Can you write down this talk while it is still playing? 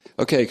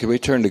Okay, can we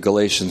turn to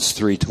Galatians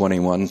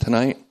 3:21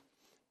 tonight?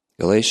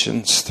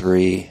 Galatians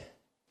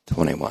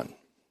 3:21.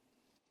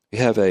 We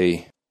have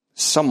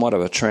somewhat of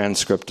a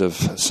transcript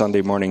of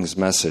Sunday morning's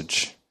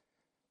message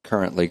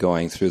currently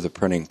going through the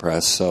printing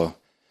press, so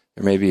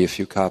there may be a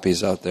few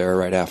copies out there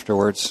right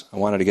afterwards. I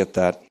wanted to get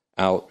that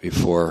out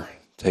before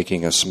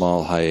taking a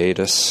small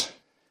hiatus,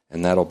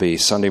 and that'll be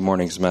Sunday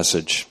morning's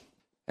message,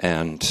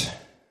 and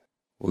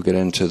we'll get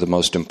into the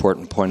most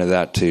important point of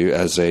that too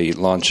as a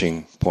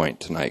launching point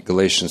tonight.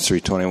 Galatians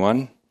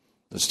 3:21.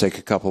 Let's take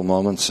a couple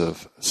moments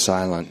of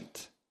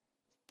silent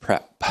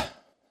prep.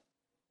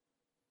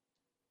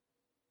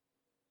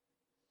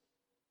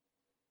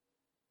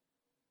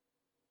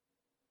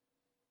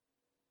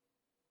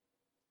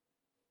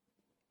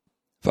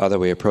 Father,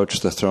 we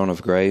approach the throne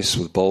of grace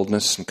with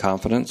boldness and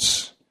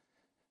confidence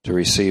to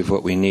receive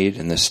what we need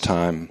in this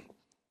time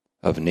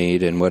of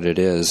need, and what it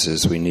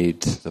is we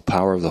need the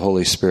power of the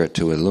Holy Spirit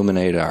to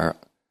illuminate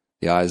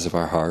the eyes of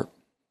our heart,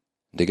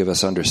 to give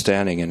us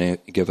understanding and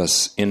give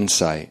us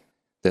insight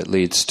that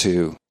leads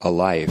to a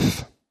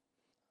life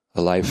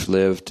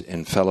lived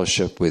in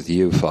fellowship with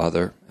you,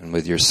 Father, and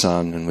with your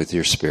Son and with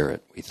your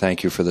Spirit. We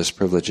thank you for this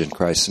privilege in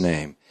Christ's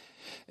name.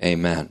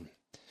 Amen.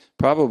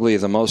 Probably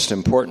the most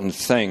important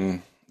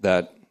thing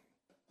that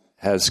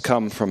has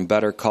come from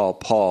Better Call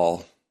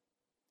Paul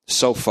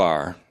so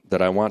far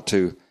that I want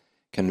to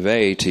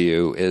convey to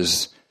you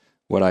is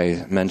what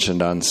I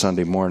mentioned on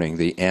Sunday morning,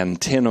 the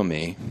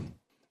antinomy,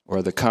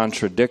 or the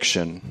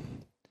contradiction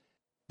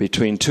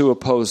between two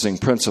opposing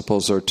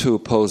principles or two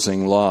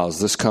opposing laws.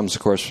 This comes,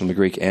 of course, from the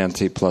Greek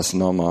anti plus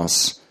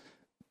nomos.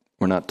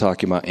 We're not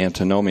talking about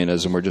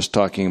antinomianism, we're just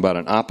talking about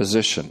an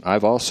opposition.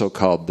 I've also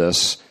called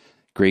this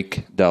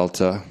Greek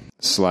delta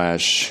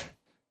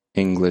 /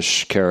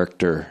 English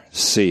character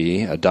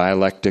C, a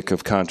dialectic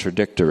of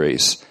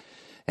contradictories.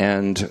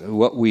 And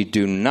what we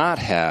do not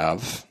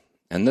have,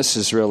 and this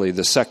is really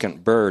the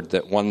second bird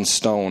that one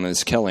stone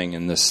is killing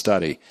in this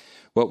study,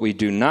 what we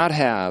do not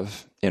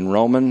have in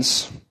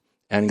Romans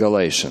and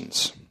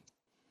Galatians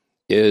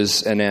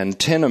is an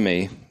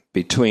antinomy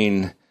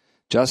between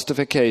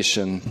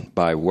justification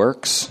by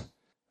works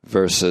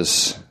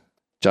versus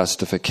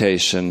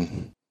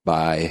justification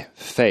by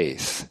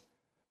faith.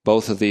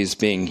 Both of these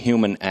being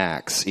human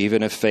acts.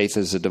 Even if faith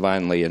is a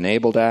divinely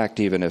enabled act,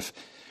 even if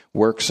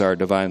works are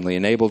divinely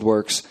enabled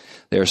works,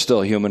 they are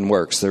still human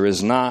works. There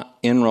is not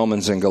in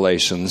Romans and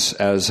Galatians,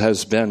 as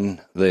has been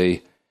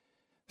the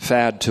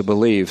fad to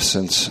believe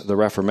since the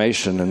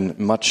Reformation and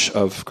much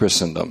of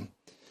Christendom,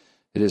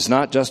 it is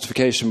not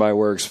justification by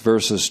works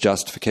versus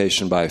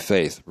justification by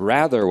faith.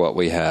 Rather, what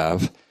we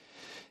have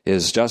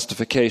is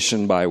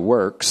justification by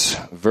works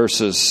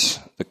versus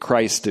the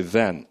Christ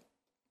event,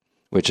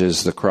 which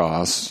is the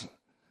cross,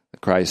 the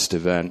Christ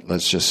event.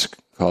 Let's just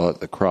call it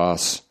the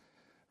cross,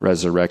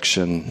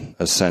 resurrection,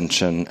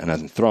 ascension, and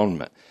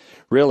enthronement.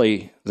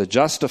 Really, the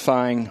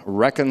justifying,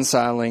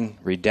 reconciling,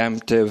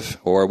 redemptive,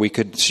 or we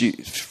could,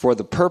 for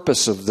the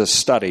purpose of this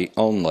study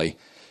only,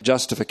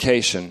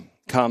 justification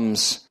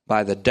comes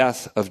by the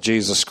death of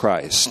Jesus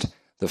Christ.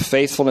 The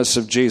faithfulness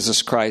of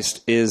Jesus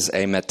Christ is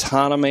a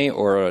metonymy,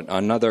 or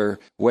another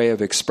way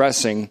of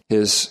expressing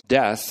his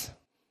death,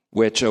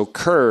 which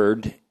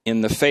occurred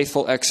in the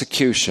faithful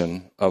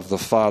execution of the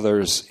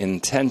Father's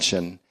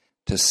intention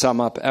to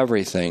sum up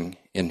everything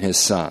in his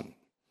Son.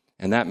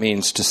 And that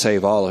means to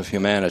save all of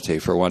humanity,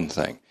 for one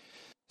thing.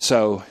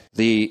 So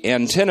the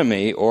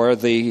antinomy, or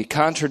the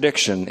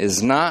contradiction,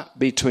 is not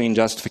between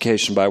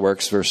justification by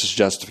works versus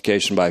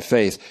justification by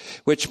faith,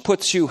 which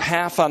puts you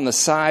half on the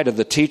side of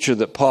the teacher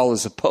that Paul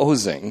is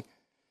opposing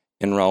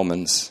in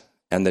Romans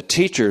and the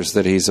teachers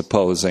that he's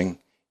opposing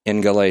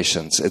in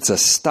Galatians. It's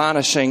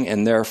astonishing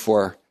and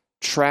therefore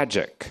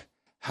tragic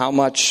how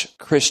much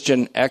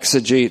Christian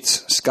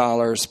exegetes,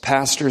 scholars,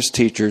 pastors,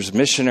 teachers,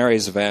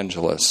 missionaries,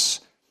 evangelists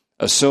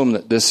assume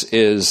that this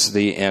is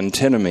the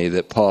antinomy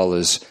that Paul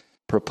is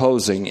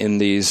proposing in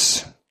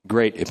these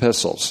great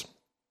epistles,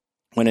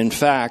 when in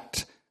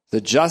fact the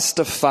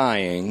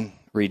justifying,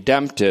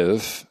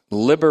 redemptive,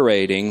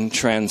 liberating,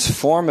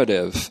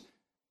 transformative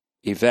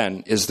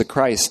event is the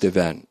Christ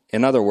event.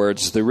 In other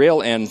words, the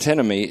real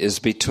antinomy is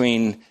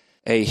between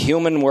a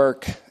human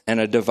work and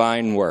a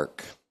divine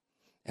work.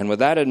 And with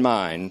that in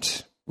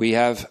mind, we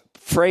have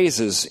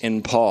phrases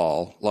in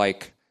Paul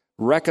like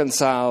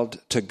reconciled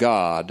to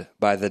God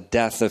by the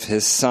death of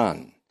his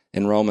Son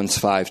in Romans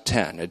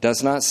 5:10. It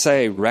does not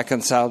say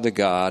reconciled to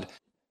God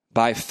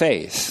by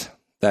faith,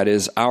 that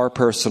is our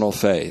personal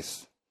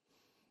faith.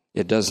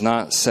 It does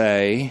not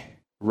say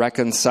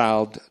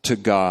reconciled to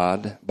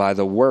God by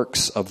the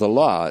works of the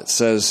law. It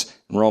says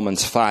in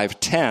Romans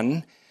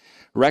 5:10,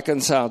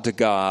 reconciled to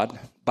God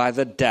by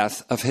the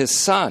death of his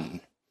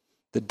Son.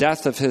 The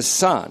death of his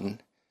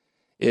Son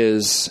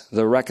is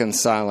the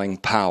reconciling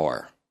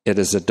power. It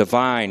is a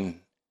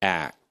divine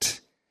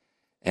act,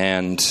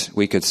 and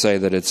we could say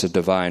that it's a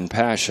divine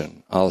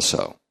passion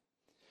also.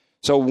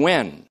 So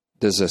when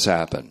does this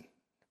happen?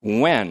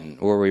 When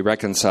were we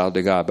reconciled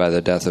to God by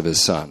the death of his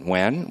Son?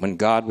 When? When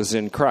God was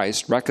in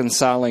Christ,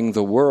 reconciling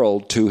the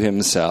world to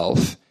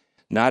himself,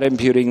 not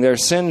imputing their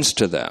sins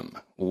to them.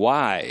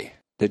 Why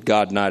did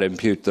God not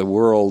impute the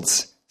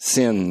world's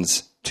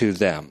sins to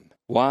them?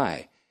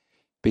 Why?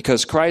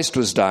 Because Christ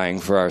was dying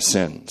for our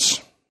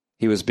sins.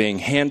 He was being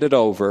handed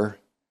over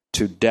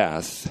to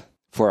death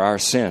for our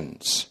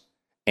sins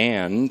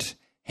and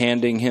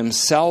handing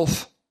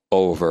himself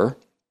over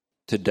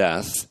to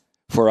death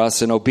for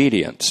us in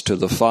obedience to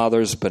the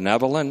Father's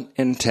benevolent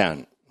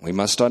intent. We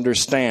must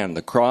understand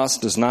the cross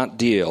does not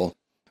deal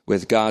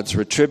with God's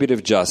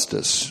retributive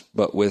justice,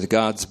 but with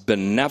God's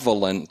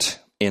benevolent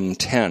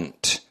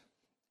intent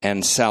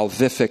and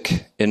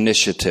salvific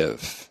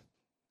initiative.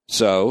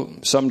 So,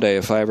 someday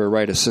if I ever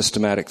write a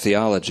systematic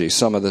theology,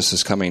 some of this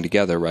is coming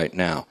together right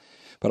now.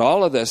 But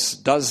all of this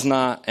does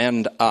not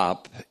end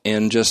up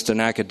in just an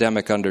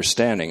academic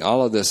understanding.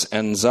 All of this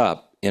ends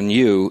up in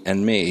you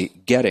and me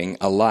getting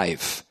a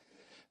life.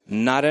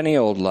 Not any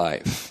old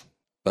life,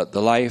 but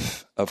the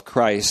life of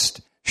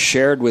Christ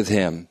shared with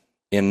him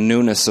in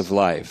newness of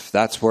life.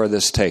 That's where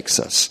this takes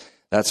us.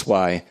 That's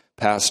why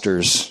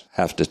pastors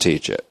have to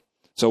teach it.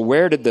 So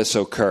where did this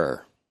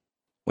occur?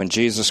 When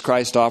Jesus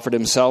Christ offered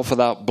himself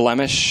without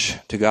blemish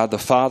to God the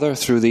Father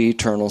through the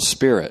eternal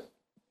Spirit,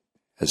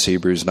 as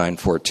Hebrews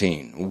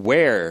 9:14.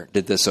 Where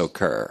did this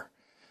occur?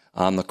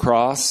 On the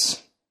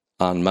cross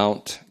on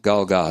Mount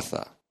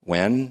Golgotha.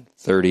 When?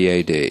 30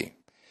 A.D.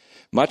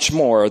 Much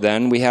more,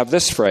 then, we have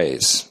this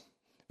phrase,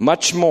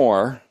 much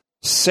more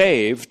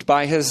saved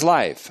by his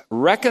life,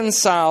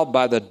 reconciled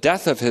by the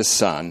death of his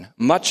Son,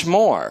 much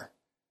more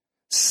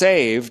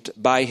saved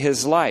by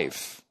his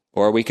life.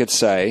 Or we could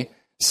say,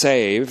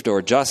 saved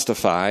or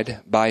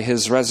justified by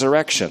his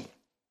resurrection.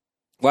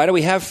 Why do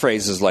we have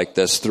phrases like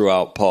this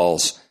throughout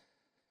Paul's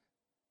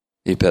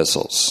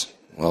epistles?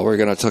 Well, we're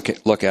going to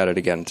look at it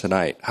again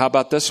tonight. How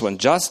about this one?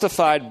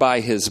 Justified by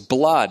his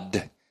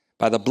blood,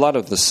 by the blood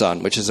of the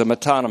Son, which is a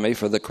metonymy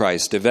for the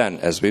Christ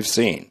event, as we've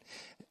seen,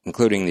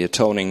 including the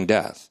atoning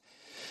death.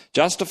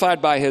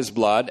 Justified by his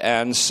blood,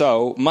 and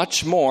so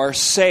much more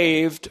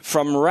saved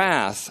from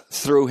wrath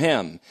through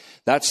him.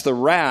 That's the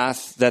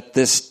wrath that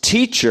this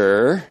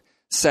teacher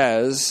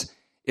says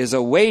is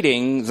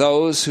awaiting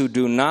those who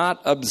do not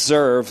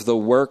observe the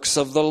works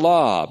of the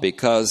law,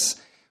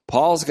 because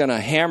Paul's going to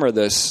hammer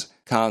this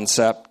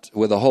concept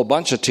with a whole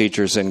bunch of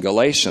teachers in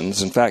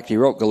Galatians. In fact, he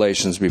wrote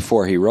Galatians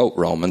before he wrote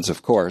Romans,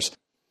 of course.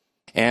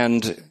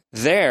 And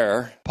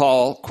there,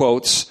 Paul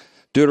quotes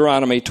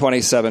Deuteronomy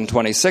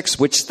 27:26,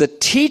 which the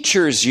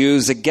teachers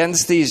use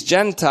against these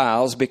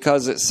Gentiles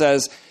because it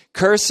says,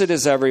 "Cursed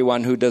is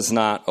everyone who does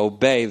not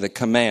obey the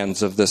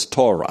commands of this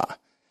Torah."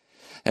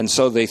 And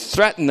so they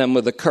threaten them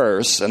with a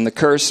curse, and the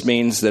curse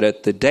means that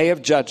at the day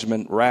of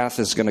judgment, wrath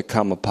is going to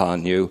come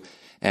upon you.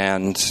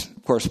 And,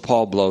 of course,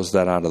 Paul blows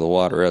that out of the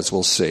water, as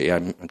we'll see.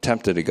 I'm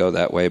tempted to go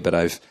that way, but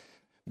I've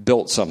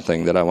built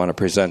something that I want to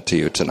present to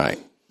you tonight.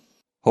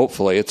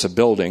 Hopefully, it's a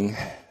building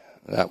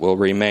that will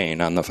remain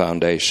on the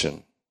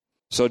foundation.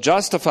 So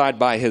justified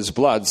by his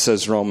blood,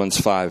 says Romans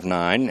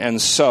 5:9,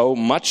 and so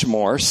much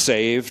more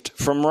saved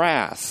from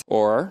wrath,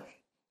 or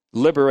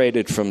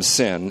liberated from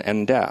sin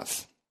and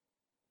death.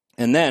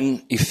 And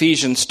then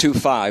Ephesians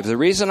 2:5. The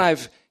reason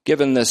I've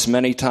given this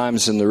many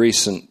times in the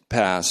recent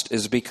past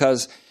is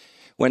because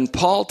when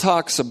Paul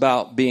talks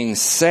about being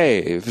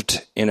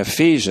saved in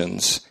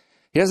Ephesians,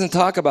 he doesn't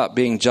talk about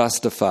being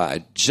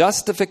justified.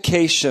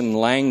 Justification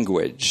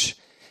language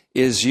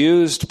is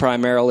used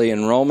primarily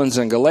in Romans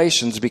and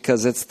Galatians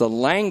because it's the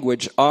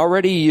language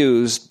already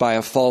used by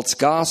a false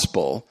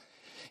gospel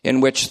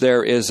in which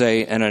there is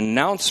an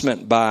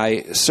announcement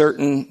by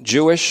certain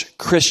Jewish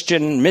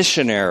Christian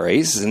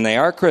missionaries, and they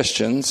are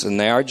Christians, and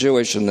they are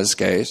Jewish in this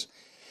case,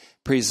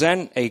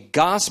 present a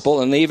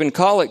gospel, and they even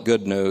call it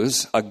good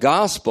news, a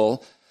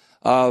gospel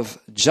of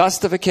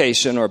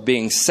justification or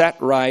being set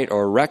right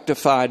or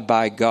rectified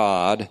by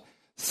God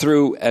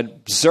through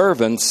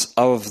observance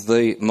of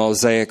the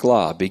Mosaic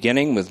law,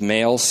 beginning with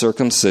male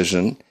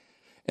circumcision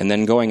and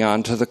then going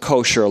on to the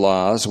kosher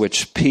laws,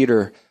 which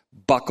Peter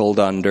buckled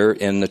under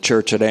in the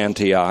church at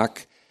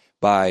Antioch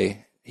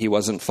he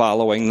wasn't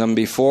following them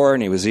before,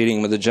 and he was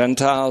eating with the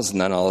Gentiles,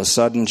 and then all of a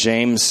sudden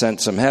James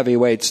sent some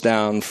heavyweights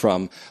down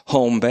from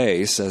home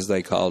base, as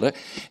they called it,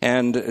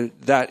 and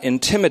that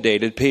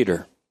intimidated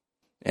Peter,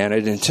 and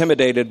it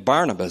intimidated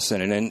Barnabas,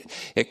 and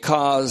it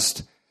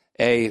caused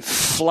a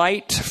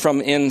flight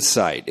from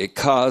insight. It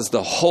caused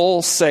a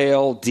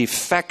wholesale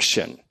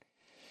defection.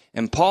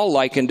 And Paul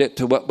likened it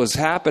to what was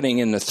happening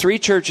in the three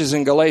churches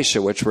in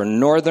Galatia, which were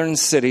northern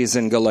cities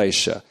in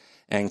Galatia,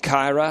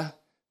 Ancyra,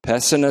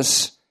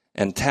 Pessinus,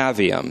 and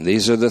Tavium.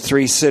 These are the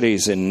three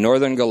cities in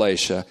northern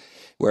Galatia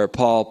where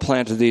Paul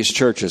planted these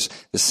churches.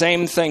 The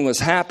same thing was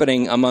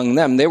happening among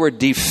them. They were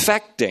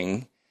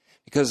defecting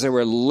because they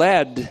were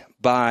led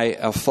by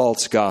a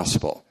false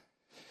gospel.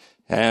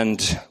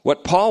 And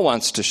what Paul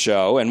wants to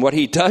show, and what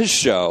he does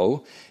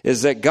show,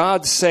 is that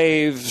God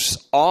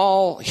saves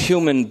all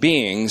human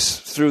beings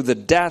through the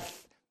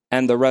death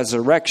and the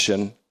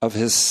resurrection of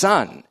his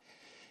Son.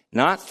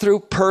 Not through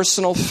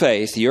personal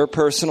faith, your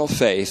personal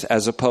faith,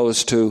 as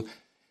opposed to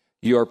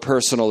your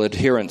personal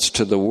adherence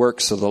to the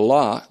works of the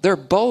law. They're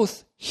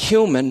both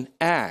human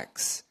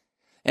acts.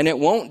 And it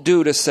won't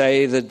do to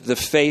say that the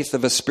faith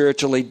of a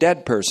spiritually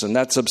dead person.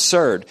 That's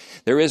absurd.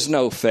 There is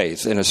no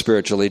faith in a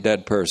spiritually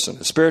dead person.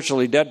 A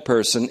spiritually dead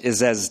person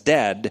is as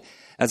dead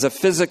as a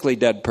physically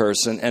dead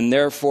person, and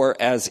therefore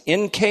as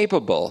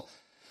incapable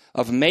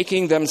of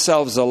making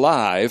themselves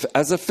alive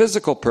as a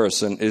physical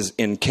person is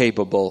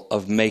incapable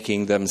of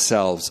making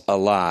themselves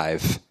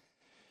alive.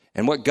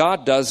 And what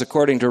God does,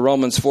 according to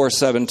Romans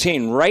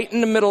 4:17, right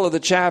in the middle of the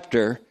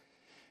chapter,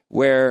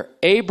 where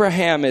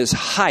Abraham is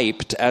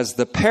hyped as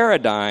the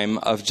paradigm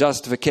of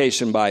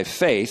justification by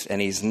faith,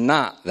 and he's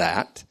not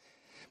that,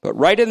 but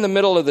right in the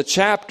middle of the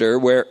chapter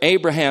where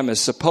Abraham is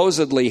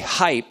supposedly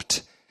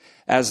hyped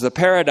as the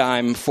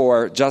paradigm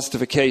for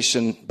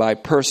justification by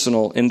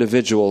personal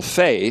individual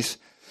faith,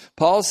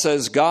 Paul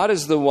says God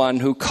is the one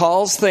who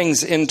calls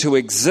things into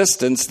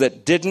existence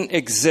that didn't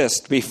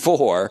exist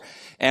before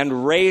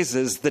and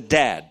raises the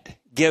dead,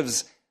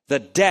 gives the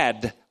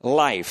dead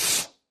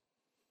life.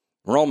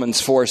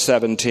 Romans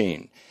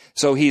 4:17.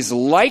 So he's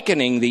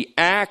likening the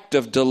act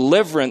of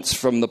deliverance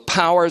from the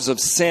powers of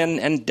sin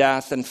and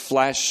death and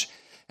flesh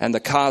and the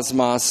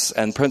cosmos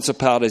and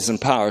principalities and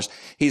powers.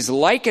 He's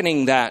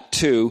likening that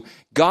to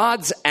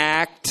God's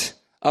act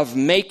of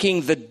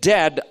making the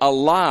dead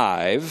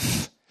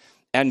alive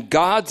and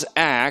God's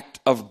act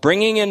of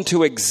bringing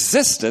into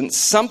existence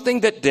something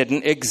that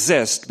didn't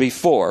exist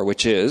before,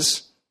 which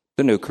is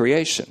the new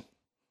creation.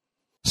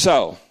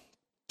 So,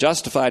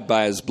 justified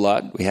by his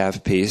blood, we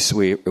have peace,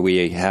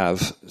 we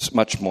have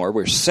much more.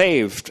 We're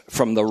saved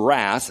from the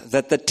wrath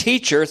that the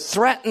teacher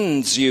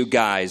threatens you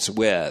guys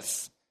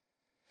with.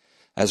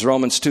 As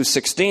Romans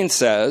 2:16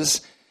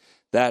 says,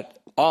 that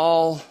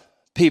all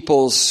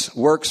people's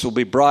works will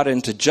be brought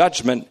into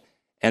judgment.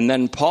 And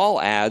then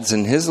Paul adds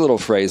in his little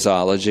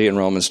phraseology in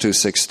Romans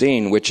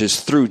 2:16, which is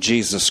through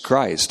Jesus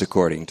Christ,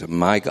 according to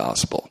my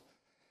gospel,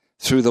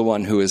 through the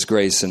one who is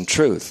grace and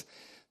truth,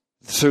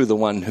 through the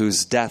one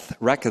whose death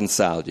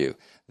reconciled you.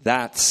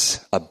 That's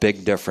a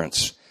big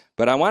difference.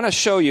 But I want to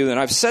show you, and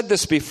I've said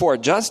this before,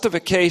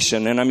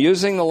 justification, and I'm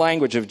using the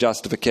language of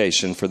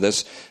justification for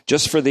this,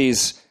 just for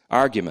these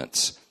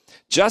arguments.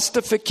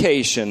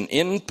 Justification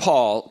in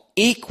Paul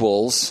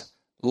equals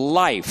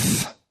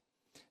life.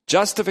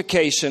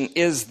 Justification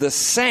is the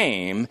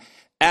same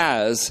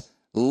as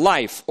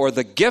life, or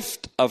the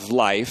gift of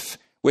life,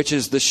 which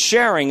is the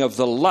sharing of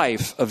the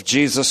life of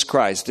Jesus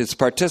Christ. It's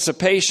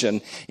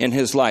participation in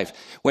his life.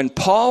 When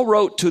Paul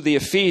wrote to the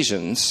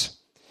Ephesians,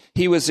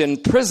 he was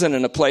in prison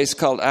in a place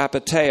called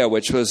Apatia,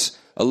 which was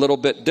a little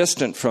bit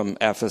distant from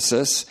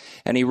Ephesus,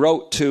 and he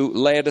wrote to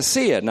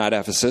Laodicea, not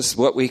Ephesus,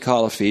 what we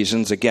call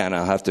Ephesians. Again,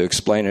 I'll have to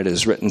explain it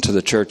as written to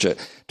the church,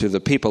 to the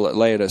people at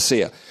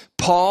Laodicea.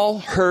 Paul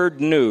heard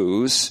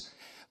news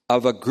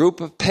of a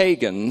group of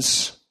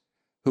pagans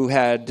who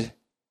had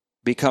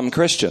become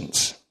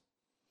Christians.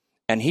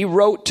 And he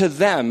wrote to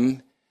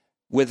them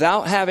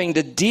without having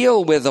to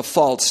deal with a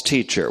false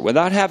teacher,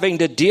 without having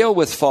to deal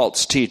with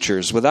false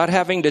teachers, without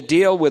having to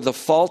deal with the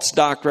false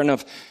doctrine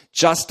of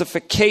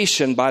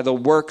justification by the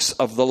works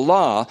of the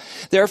law.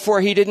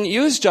 Therefore, he didn't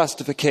use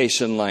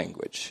justification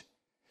language.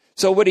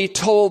 So what he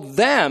told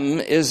them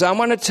is, I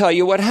want to tell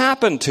you what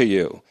happened to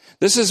you.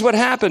 This is what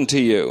happened to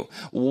you.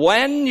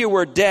 When you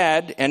were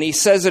dead, and he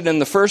says it in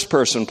the first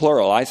person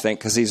plural, I think,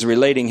 because he's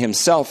relating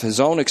himself, his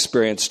own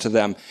experience to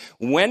them.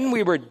 When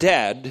we were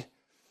dead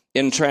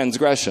in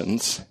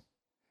transgressions,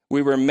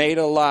 we were made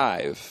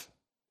alive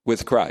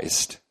with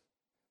Christ.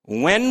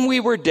 When we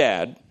were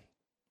dead,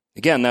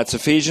 again, that's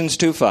Ephesians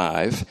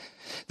 2:5.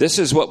 This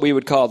is what we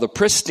would call the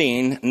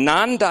pristine,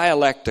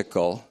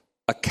 non-dialectical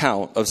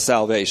account of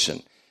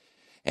salvation.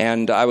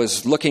 And I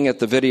was looking at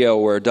the video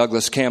where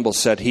Douglas Campbell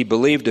said he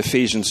believed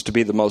Ephesians to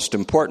be the most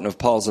important of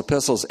Paul's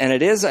epistles. And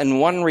it is in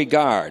one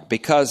regard,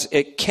 because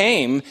it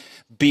came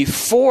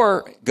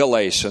before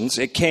Galatians.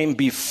 It came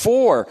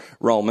before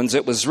Romans.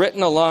 It was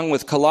written along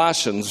with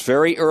Colossians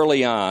very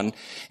early on.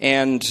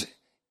 And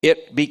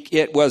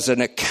it was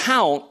an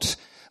account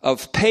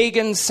of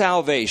pagan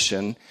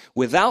salvation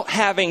without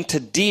having to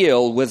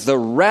deal with the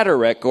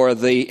rhetoric or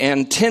the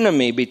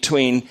antinomy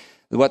between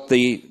what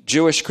the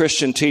Jewish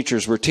Christian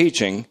teachers were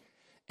teaching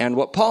and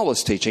what Paul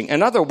was teaching.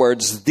 In other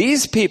words,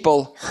 these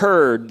people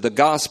heard the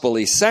gospel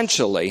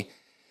essentially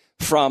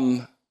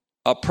from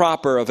a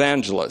proper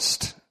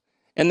evangelist,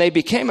 and they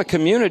became a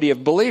community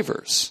of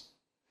believers.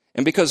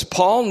 And because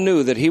Paul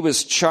knew that he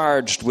was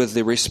charged with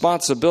the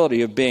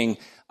responsibility of being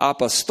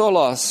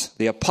apostolos,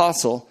 the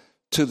apostle,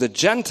 to the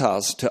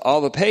Gentiles, to all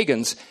the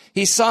pagans,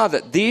 he saw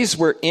that these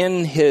were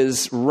in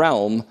his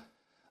realm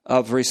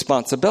of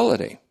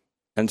responsibility.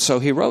 And so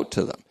he wrote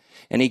to them,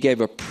 and he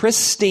gave a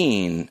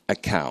pristine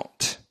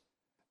account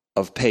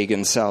of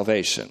pagan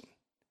salvation.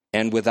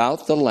 And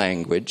without the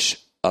language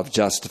of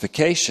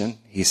justification,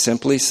 he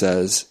simply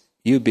says,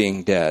 you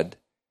being dead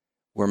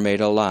were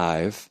made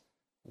alive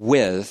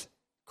with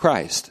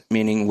Christ,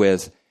 meaning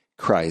with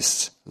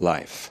Christ's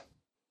life.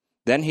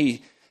 Then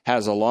he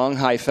has a long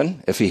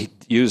hyphen, if he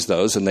used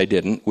those, and they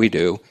didn't, we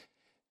do,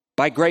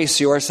 By grace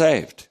you are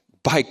saved.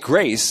 By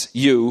grace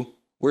you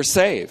were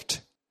saved.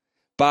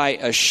 By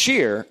a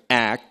sheer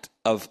act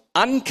of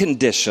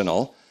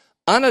unconditional,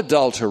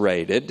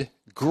 unadulterated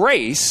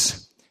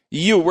grace,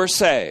 you were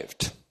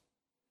saved.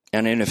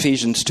 And in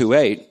Ephesians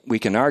 2:8, we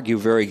can argue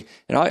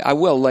and I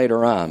will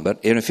later on,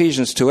 but in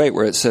Ephesians 2:8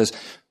 where it says,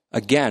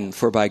 again,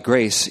 for by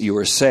grace you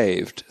were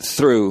saved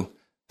through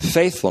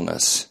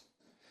faithfulness.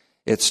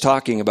 It's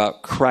talking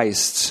about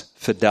Christ's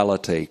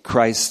fidelity,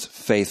 Christ's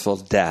faithful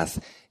death.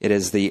 It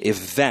is the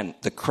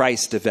event, the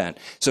Christ event.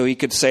 So he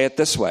could say it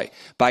this way: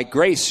 by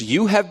grace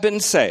you have been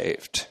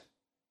saved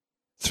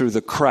through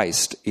the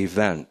Christ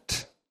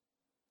event.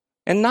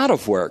 And not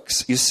of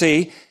works. You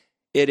see,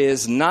 it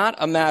is not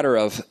a matter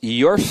of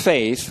your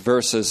faith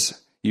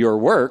versus your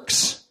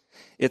works.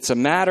 It's not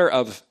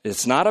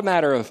a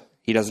matter of,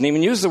 he doesn't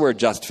even use the word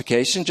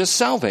justification, just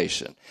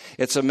salvation.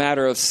 It's a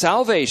matter of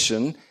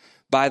salvation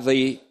by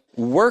the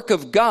work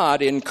of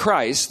God in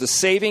Christ, the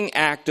saving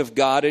act of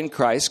God in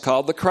Christ,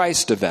 called the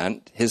Christ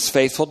event, his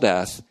faithful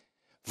death,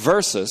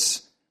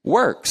 versus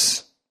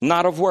works,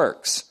 not of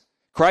works.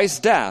 Christ's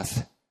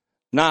death,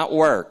 not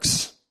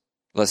works,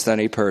 lest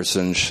any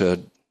person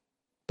should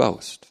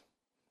boast.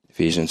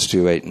 Ephesians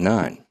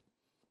 2:8-9.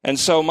 And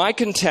so my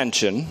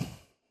contention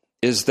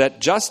is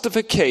that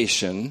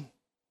justification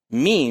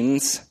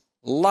means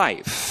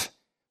life,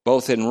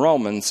 both in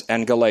Romans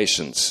and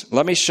Galatians.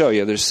 Let me show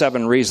you. There's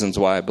 7 reasons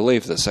why I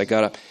believe this.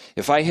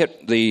 If I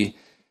hit the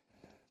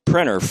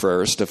printer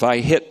first, if I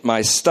hit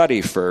my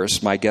study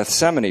first, my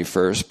Gethsemane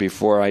first,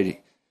 before I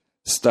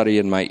study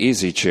in my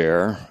easy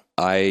chair,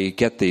 I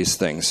get these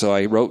things. So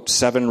I wrote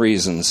 7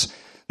 reasons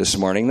this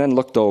morning, then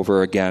looked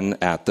over again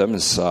at them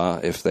and saw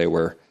if they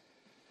were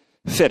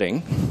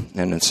fitting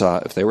and saw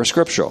if they were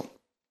scriptural.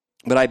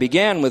 But I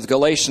began with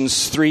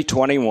Galatians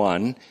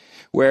 3:21,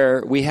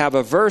 where we have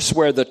a verse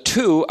where the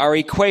two are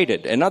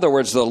equated. In other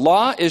words, the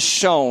law is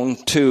shown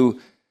to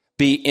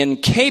be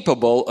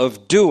incapable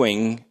of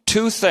doing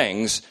 2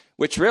 things,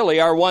 which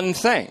really are one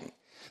thing.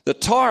 The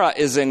Torah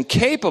is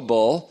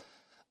incapable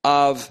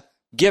of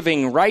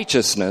giving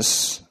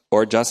righteousness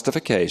or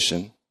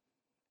justification,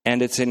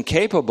 and it's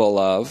incapable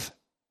of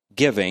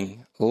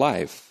giving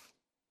life.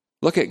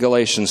 Look at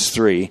Galatians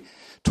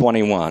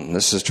 3:21.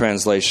 This is a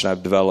translation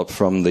I've developed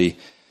from the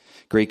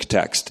Greek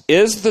text.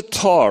 Is the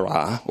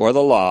Torah, or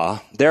the law,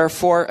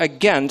 therefore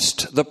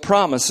against the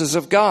promises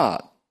of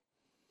God?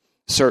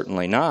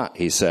 Certainly not,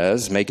 he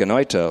says,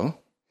 meganoito.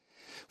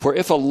 For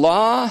if a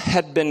law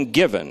had been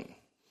given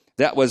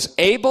that was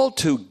able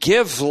to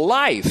give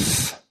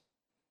life,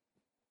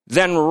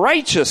 then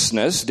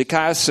righteousness,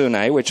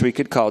 dikaiosune, which we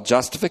could call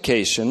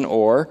justification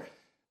or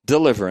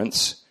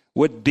deliverance,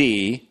 would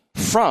be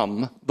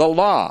from the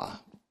law.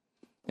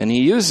 And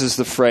he uses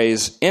the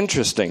phrase,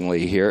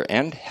 interestingly here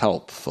and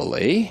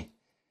helpfully,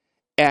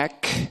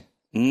 ek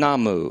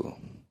namu.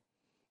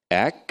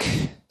 Ek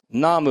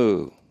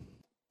namu,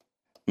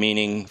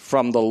 meaning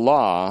from the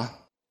law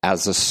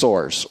as a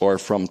source, or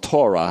from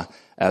Torah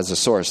as a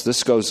source.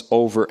 This goes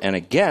over and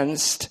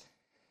against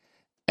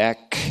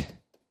ek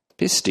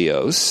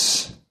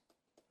pistios,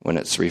 when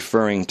it's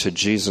referring to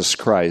Jesus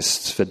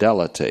Christ's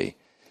fidelity,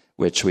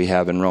 which we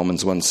have in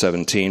Romans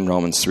 1:17,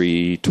 Romans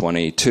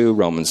 3:22,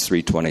 Romans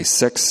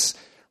 3:26,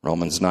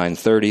 Romans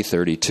 9:30,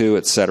 32,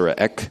 etc.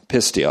 Ek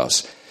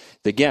pistios.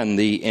 Again,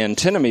 the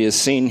antinomy is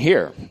seen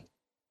here.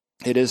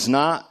 It is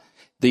not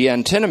the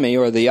antinomy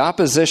or the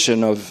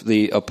opposition of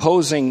the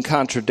opposing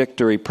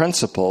contradictory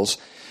principles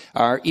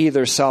are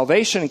either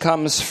salvation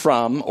comes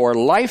from or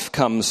life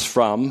comes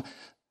from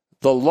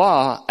the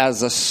law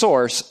as a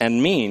source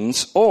and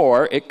means,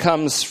 or it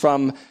comes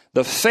from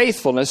the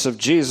faithfulness of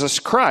Jesus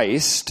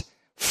Christ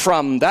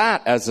from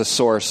that as a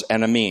source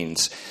and a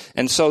means.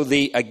 And so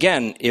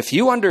again, if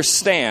you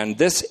understand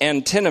this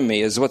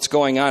antinomy is what's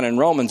going on in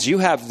Romans, you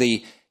have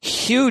the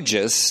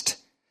hugest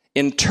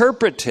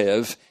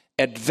interpretive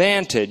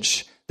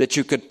advantage that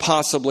you could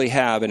possibly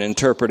have in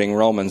interpreting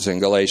Romans and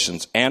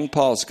Galatians and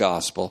Paul's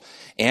gospel.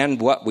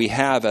 And what we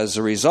have as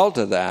a result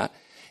of that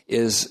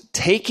is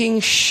taking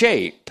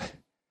shape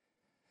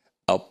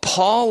a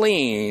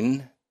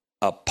Pauline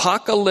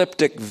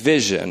apocalyptic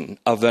vision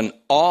of an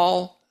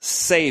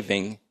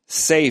all-saving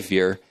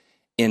Savior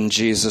in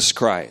Jesus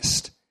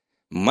Christ,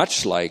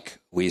 much like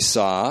we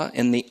saw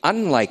in the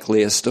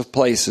unlikeliest of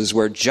places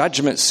where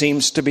judgment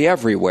seems to be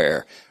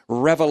everywhere,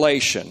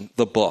 Revelation,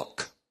 the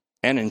book,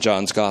 and in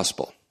John's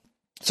gospel.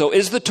 So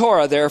is the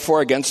Torah therefore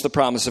against the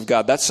promise of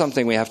God? That's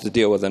something we have to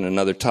deal with in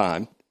another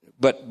time.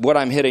 But what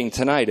I'm hitting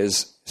tonight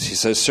is, he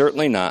says,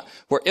 certainly not.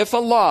 For if a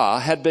law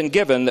had been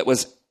given that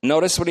was,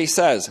 notice what he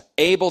says,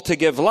 able to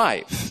give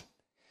life,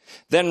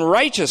 then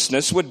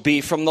righteousness would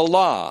be from the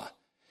law.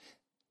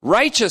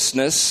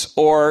 Righteousness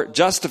or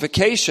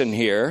justification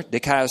here,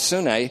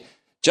 dikaiosune,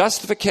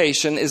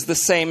 justification is the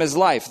same as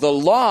life. The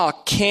law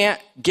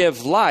can't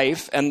give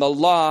life and the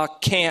law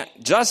can't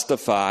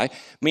justify,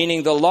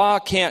 meaning the law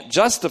can't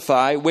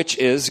justify, which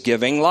is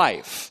giving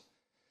life.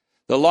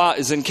 The law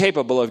is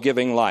incapable of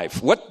giving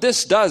life. What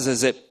this does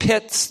is it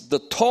pits the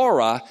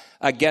Torah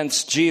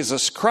against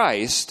Jesus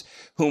Christ,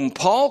 whom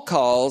Paul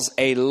calls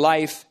a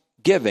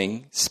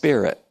life-giving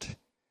Spirit.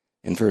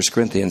 In 1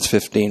 Corinthians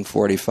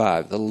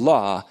 15:45, the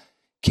law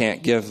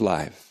can't give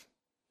life.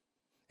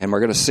 And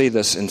we're going to see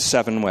this in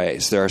 7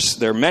 ways. There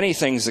are many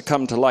things that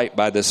come to light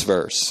by this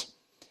verse.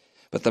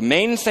 But the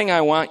main thing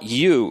I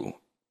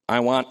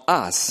want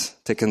us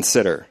to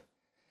consider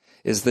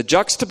is the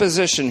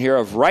juxtaposition here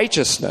of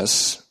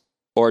righteousness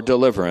or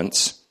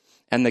deliverance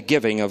and the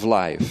giving of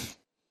life.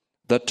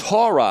 The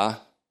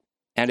Torah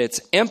and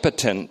its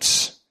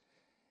impotence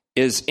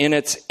is in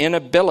its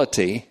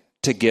inability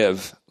to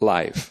give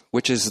life,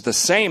 which is the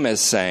same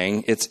as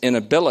saying its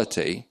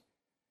inability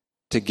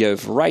to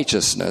give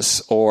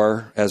righteousness,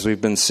 or, as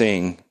we've been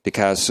seeing,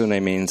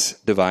 dikaiosune means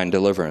divine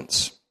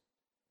deliverance.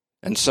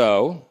 And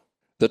so,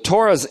 the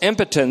Torah's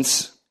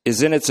impotence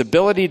is in its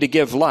ability to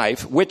give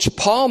life, which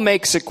Paul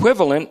makes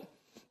equivalent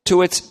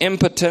to its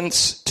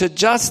impotence to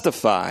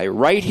justify,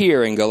 right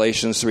here in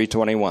Galatians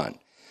 3:21.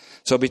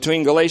 So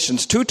between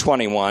Galatians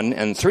 2:21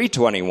 and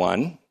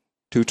 3:21,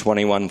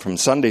 2:21 from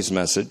Sunday's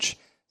message,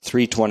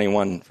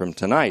 3:21 from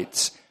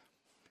tonight's,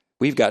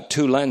 we've got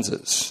 2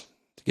 lenses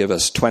to give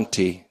us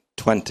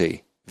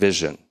 20/20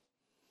 vision.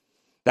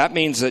 That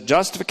means that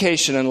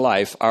justification and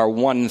life are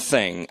one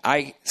thing.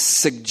 I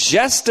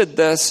suggested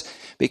this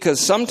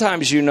because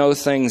sometimes you know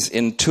things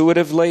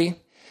intuitively,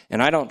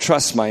 and I don't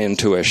trust my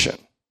intuition.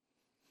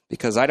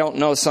 Because I don't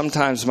know,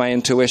 sometimes my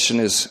intuition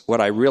is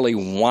what I really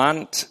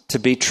want to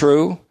be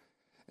true,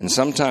 and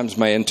sometimes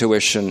my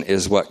intuition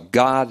is what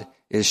God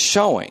is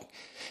showing.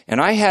 And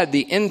I had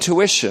the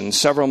intuition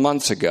several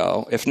months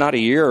ago, if not a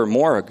year or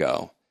more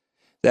ago,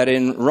 that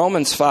in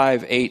Romans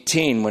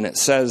 5:18, when it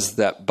says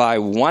that by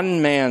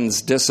one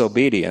man's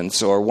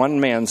disobedience or one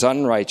man's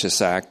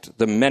unrighteous act,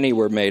 the many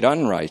were made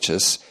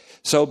unrighteous,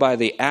 so by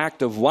the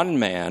act of one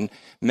man,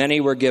 many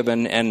were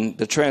given, and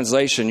the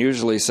translation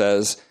usually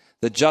says,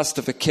 the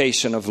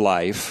justification of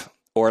life,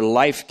 or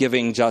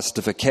life-giving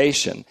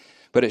justification.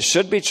 But it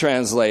should be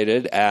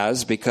translated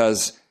as,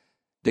 because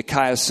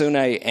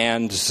dikaiosune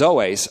and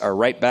zoes are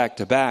right back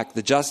to back,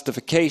 the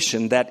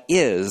justification that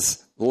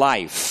is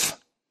life.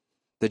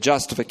 The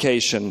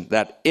justification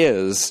that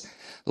is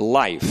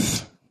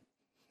life.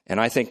 And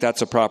I think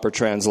that's a proper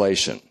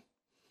translation.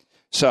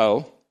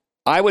 So,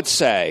 I would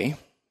say,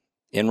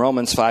 in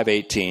Romans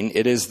 5:18,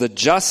 it is the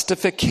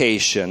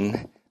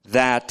justification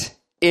that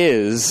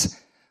is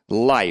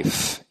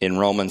life in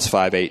Romans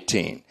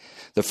 5:18.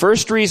 The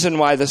first reason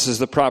why this is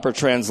the proper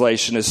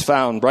translation is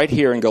found right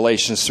here in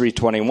Galatians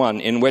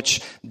 3:21, in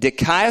which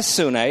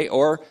dikaiosune,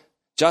 or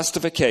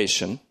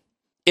justification,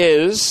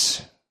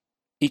 is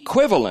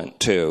equivalent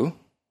to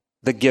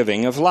the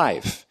giving of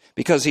life.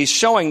 Because he's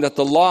showing that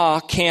the law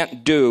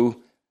can't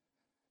do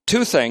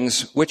 2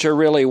 things which are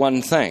really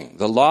one thing.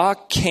 The law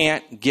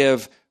can't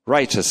give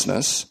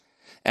righteousness,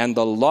 and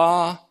the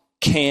law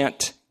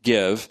can't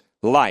give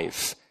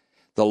life.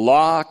 The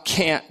law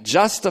can't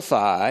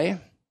justify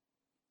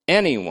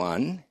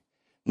anyone,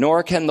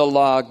 nor can the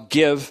law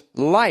give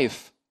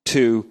life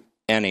to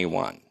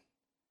anyone.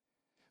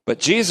 But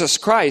Jesus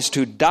Christ,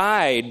 who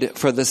died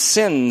for the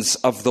sins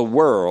of the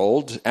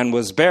world and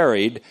was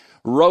buried,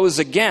 rose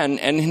again,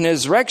 and in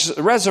his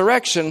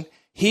resurrection,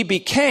 he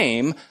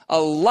became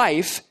a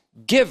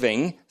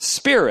life-giving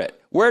Spirit.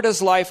 Where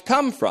does life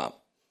come from?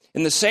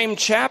 In the same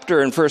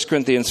chapter in 1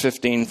 Corinthians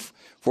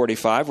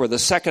 15:45, where the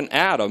second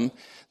Adam,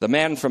 the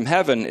man from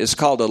heaven, is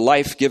called a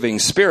life-giving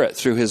Spirit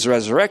through his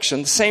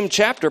resurrection, same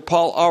chapter,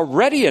 Paul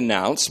already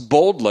announced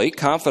boldly,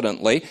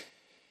 confidently,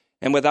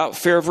 and without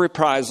fear of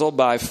reprisal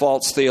by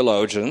false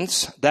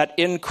theologians, that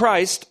in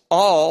Christ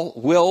all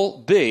will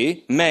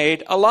be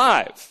made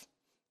alive.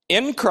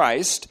 In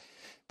Christ,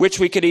 which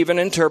we could even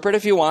interpret,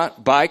 if you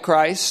want, by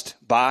Christ,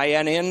 by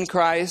and in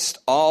Christ,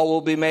 all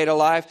will be made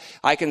alive.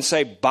 I can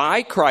say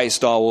by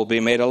Christ all will be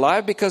made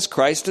alive because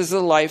Christ is the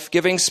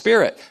life-giving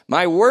Spirit.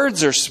 My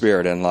words are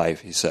spirit and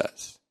life, he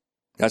says.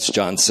 That's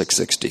John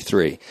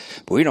 6:63.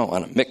 But we don't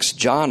want to mix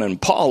John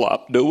and Paul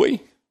up, do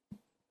we?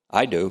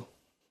 I do,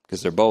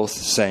 because they're both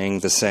saying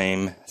the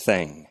same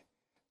thing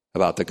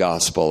about the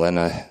gospel,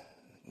 and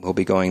we'll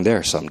be going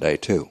there someday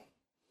too.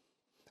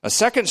 A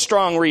second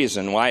strong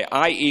reason why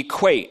I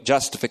equate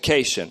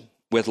justification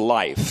with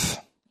life,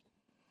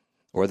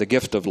 or the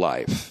gift of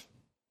life,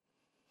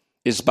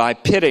 is by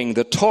pitting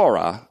the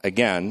Torah,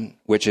 again,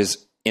 which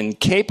is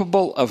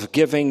incapable of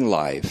giving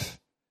life,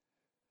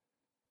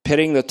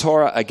 pitting the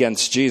Torah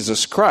against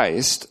Jesus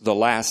Christ, the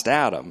last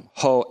Adam,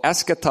 ho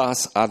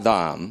eschatos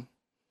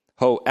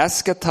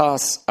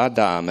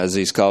Adam, as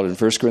he's called in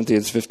 1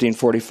 Corinthians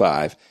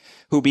 15:45,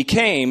 who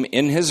became,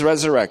 in his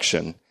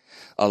resurrection,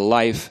 a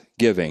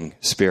life-giving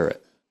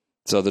Spirit.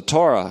 So the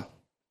Torah,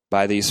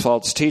 by these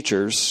false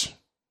teachers,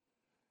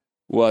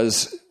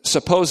 was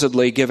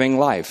supposedly giving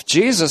life.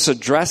 Jesus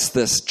addressed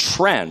this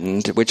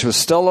trend, which was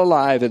still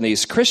alive in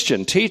these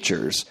Christian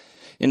teachers,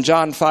 in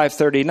John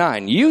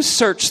 5:39. You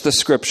search the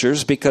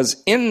Scriptures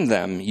because in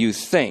them you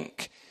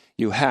think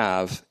you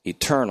have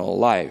eternal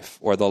life,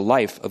 or the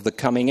life of the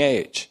coming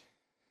age.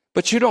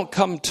 But you don't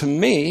come to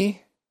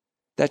me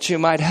that you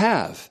might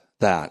have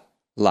that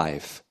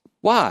life.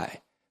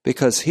 Why?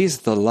 Because he's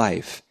the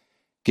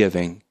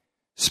life-giving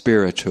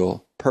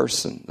spiritual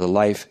person, the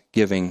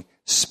life-giving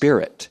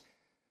Spirit.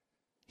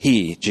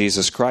 He,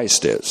 Jesus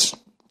Christ, is.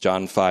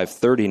 John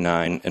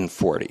 5:39 and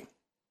 40.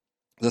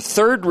 The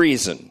third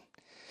reason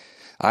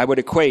I would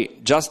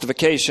equate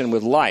justification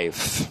with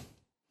life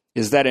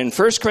is that in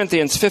 1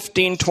 Corinthians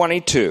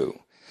 15:22,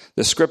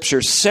 the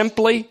Scripture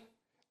simply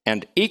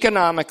and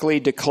economically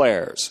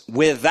declares,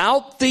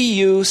 without the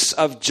use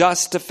of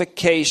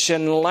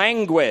justification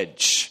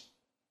language,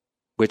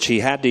 which he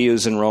had to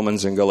use in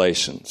Romans and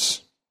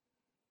Galatians,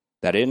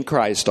 that in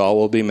Christ all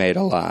will be made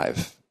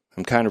alive.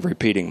 I'm kind of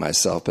repeating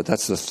myself, but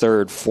that's the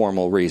third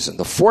formal reason.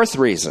 The fourth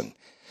reason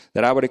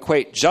that I would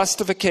equate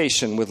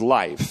justification with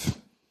life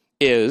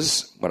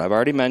is what I've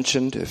already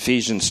mentioned,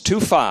 Ephesians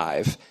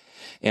 2:5,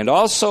 and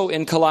also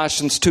in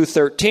Colossians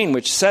 2:13,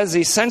 which says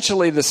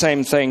essentially the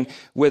same thing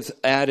with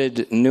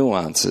added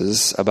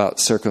nuances about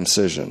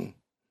circumcision,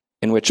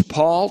 in which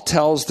Paul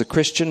tells the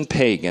Christian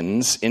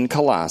pagans in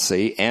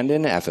Colossae and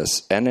in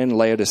Ephesus and in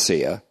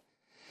Laodicea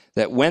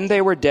that when they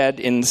were dead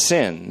in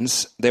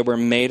sins, they were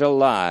made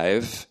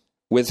alive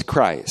with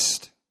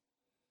Christ.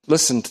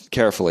 Listen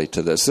carefully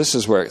to this. This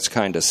is where it's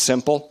kind of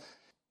simple,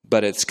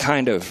 but it's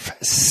kind of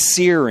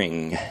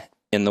searing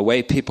in the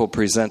way people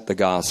present the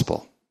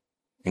gospel,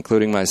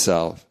 including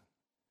myself.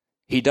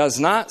 He does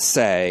not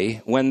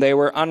say when they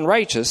were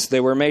unrighteous, they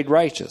were made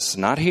righteous.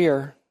 Not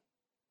here.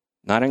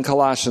 Not in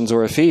Colossians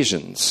or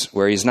Ephesians,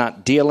 where he's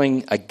not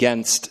dealing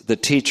against the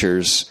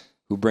teachers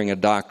who bring a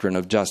doctrine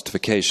of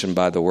justification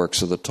by the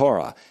works of the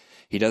Torah.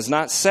 He does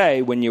not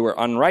say when you were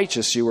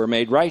unrighteous, you were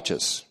made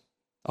righteous,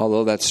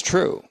 although that's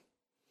true.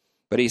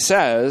 But he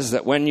says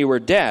that when you were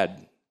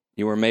dead,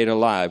 you were made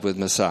alive with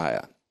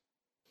Messiah.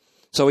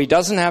 So he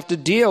doesn't have to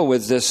deal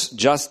with this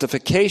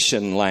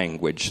justification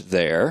language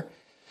there,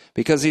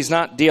 because he's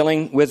not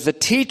dealing with the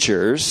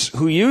teachers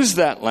who use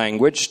that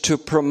language to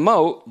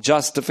promote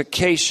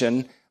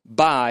justification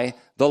by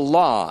the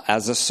law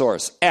as a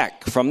source.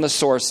 Ek, from the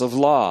source of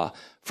law,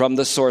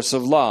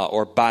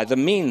 or by the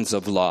means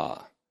of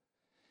law.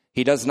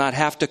 He does not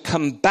have to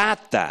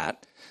combat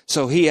that.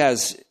 So he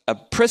has a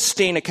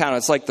pristine account.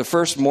 It's like the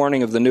first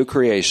morning of the new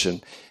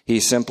creation. He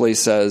simply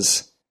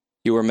says,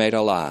 you were made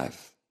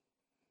alive.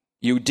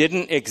 You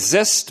didn't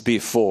exist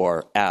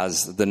before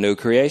as the new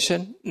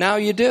creation. Now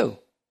you do.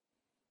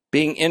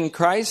 Being in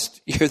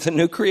Christ, you're the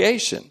new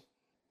creation.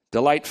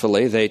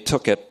 Delightfully, they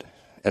took it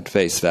at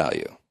face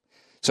value.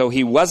 So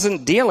he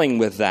wasn't dealing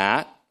with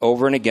that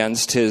over and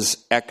against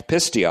his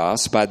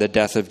ekpistios by the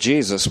death of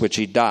Jesus, which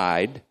he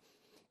died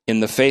in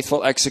the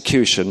faithful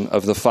execution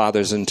of the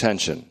Father's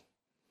intention.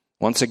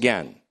 Once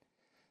again,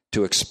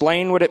 to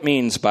explain what it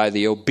means by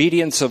the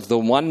obedience of the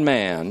one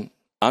man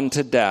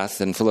unto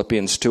death in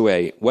Philippians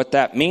 2:8, what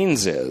that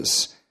means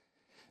is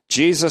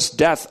Jesus'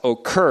 death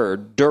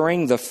occurred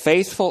during the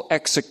faithful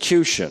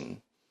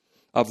execution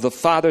of the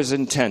Father's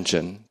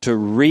intention to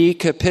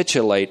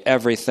recapitulate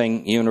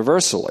everything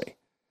universally,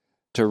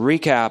 to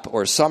recap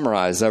or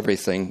summarize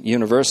everything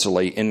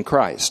universally in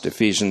Christ,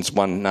 Ephesians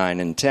 1:9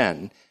 and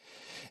 10.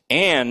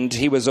 And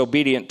he was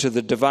obedient to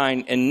the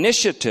divine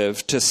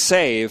initiative to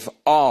save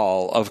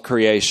all of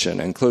creation,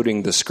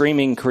 including the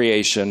screaming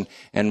creation,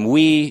 and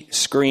we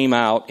scream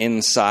out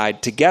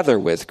inside together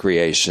with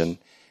creation.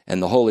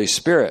 And the Holy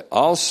Spirit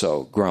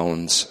also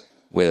groans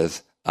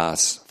with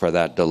us for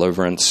that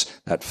deliverance,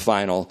 that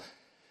final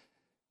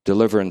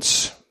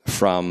deliverance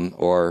from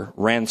or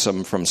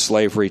ransom from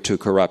slavery to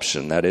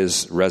corruption. That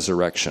is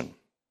resurrection,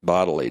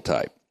 bodily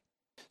type.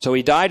 So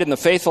he died in the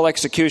faithful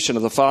execution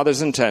of the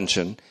Father's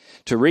intention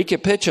to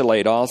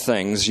recapitulate all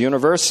things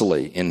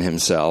universally in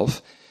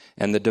himself,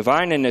 and the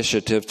divine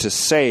initiative to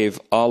save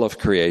all of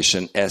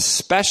creation,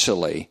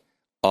 especially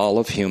all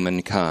of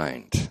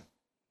humankind.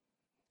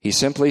 He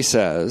simply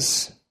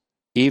says,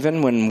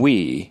 even when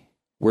we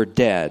were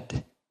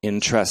dead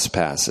in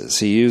trespasses.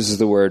 He uses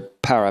the word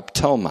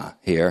paraptoma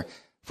here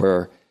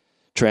for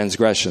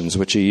transgressions,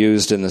 which he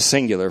used in the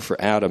singular for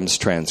Adam's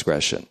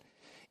transgression.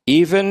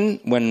 Even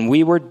when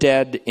we were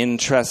dead in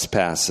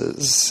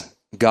trespasses,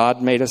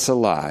 God made us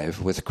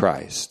alive with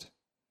Christ.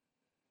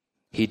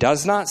 He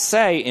does not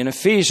say in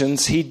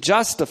Ephesians he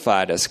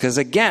justified us, because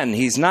again,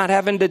 he's not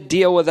having to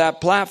deal with that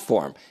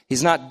platform.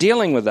 He's not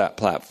dealing with that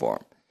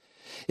platform.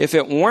 If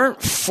it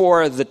weren't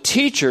for the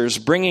teachers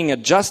bringing a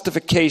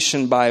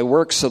justification by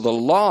works of the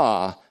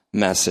law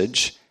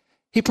message,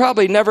 he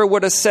probably never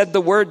would have said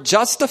the word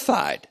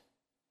justified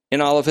in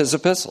all of his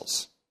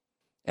epistles.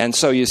 And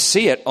so you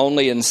see it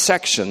only in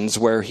sections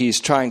where he's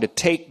trying to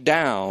take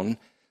down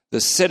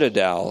the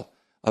citadel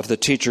of the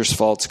teacher's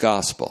false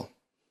gospel.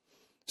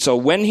 So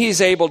when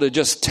he's able to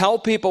just tell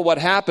people what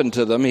happened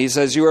to them, he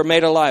says, you were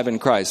made alive in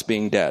Christ,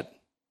 being dead.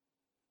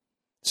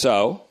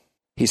 So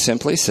he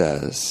simply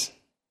says,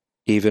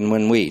 even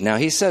when we. Now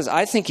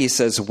I think he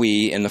says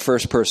we in the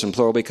first person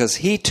plural, because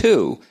he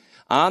too,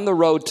 on the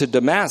road to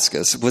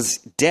Damascus, was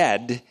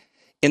dead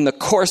in the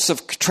course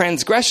of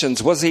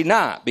transgressions, was he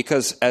not?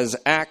 Because as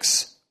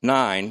Acts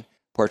 9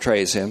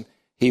 portrays him,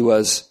 he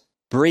was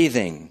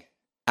breathing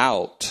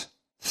out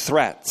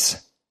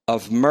threats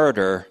of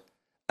murder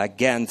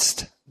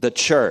against the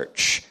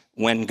church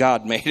when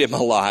God made him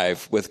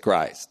alive with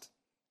Christ.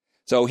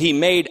 So he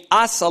made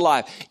us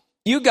alive.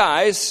 You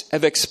guys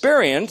have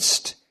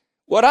experienced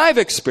what I've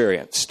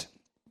experienced.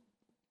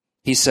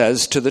 He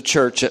says to the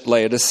church at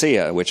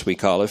Laodicea, which we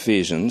call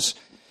Ephesians,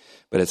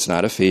 but it's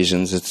not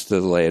Ephesians, it's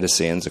the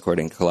Laodiceans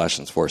according to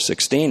Colossians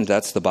 4:16.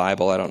 That's the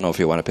Bible. I don't know if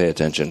you want to pay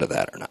attention to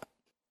that or not.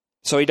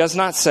 So he does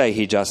not say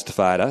he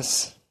justified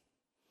us.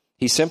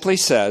 He simply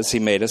says he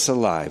made us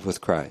alive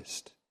with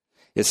Christ.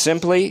 It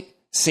simply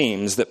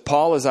seems that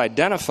Paul is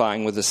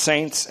identifying with the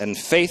saints and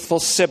faithful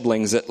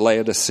siblings at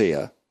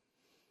Laodicea,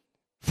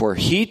 for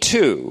he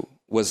too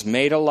was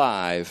made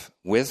alive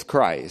with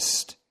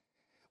Christ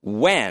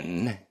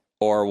when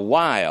or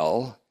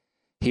while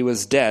he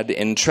was dead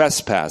in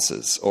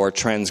trespasses or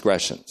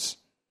transgressions.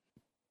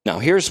 Now,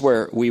 here's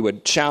where we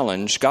would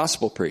challenge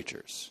gospel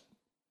preachers.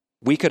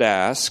 We could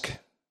ask,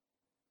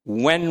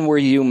 when were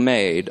you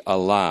made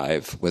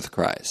alive with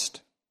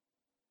Christ?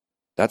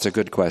 That's a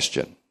good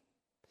question.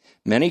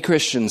 Many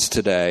Christians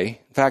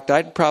today, in fact,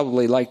 I'd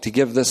probably like to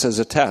give this as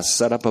a test,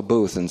 set up a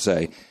booth and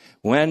say,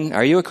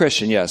 are you a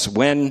Christian? Yes.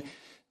 When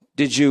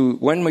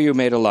were you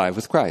made alive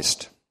with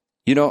Christ?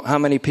 You know how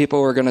many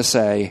people are going to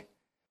say,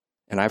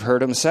 and I've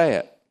heard them say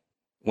it,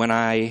 when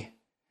I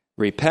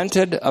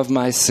repented of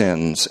my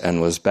sins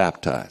and was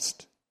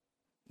baptized.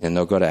 And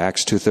they'll go to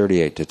Acts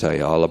 2:38 to tell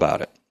you all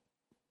about it.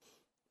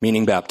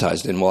 Meaning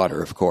baptized in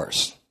water, of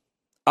course.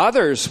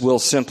 Others will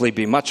simply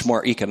be much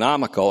more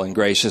economical and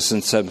gracious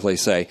and simply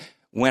say,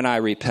 when I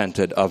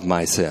repented of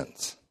my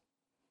sins.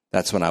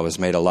 That's when I was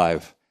made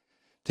alive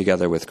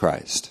together with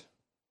Christ.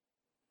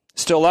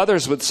 Still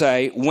others would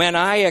say, when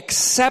I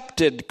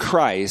accepted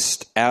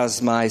Christ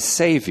as my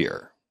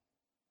Savior,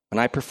 when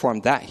I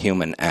performed that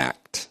human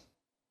act,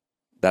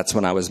 that's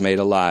when I was made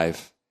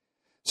alive.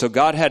 So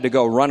God had to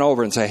go run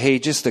over and say, hey, he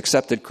just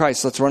accepted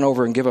Christ. Let's run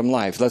over and give him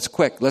life.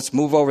 Let's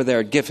move over there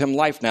and give him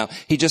life now.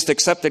 He just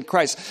accepted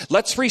Christ.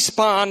 Let's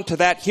respond to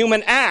that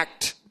human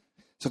act.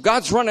 So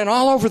God's running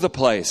all over the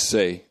place,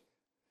 see.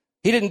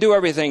 He didn't do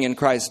everything in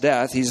Christ's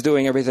death. He's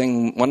doing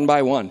everything one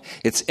by one.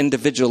 It's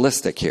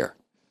individualistic here.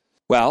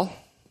 Well,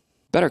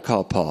 better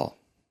call Paul.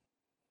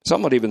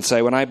 Some would even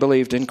say, when I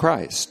believed in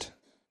Christ.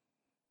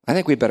 I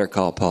think we better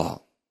call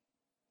Paul.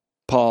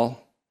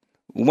 Paul,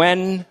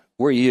 when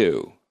were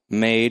you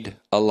made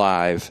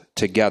alive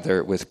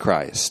together with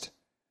Christ?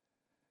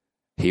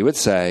 He would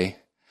say,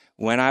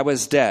 when I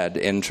was dead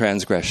in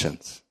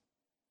transgressions.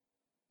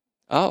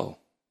 Oh,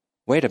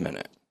 wait a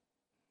minute.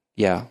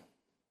 Yeah,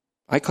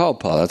 I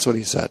called Paul. That's what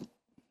he said.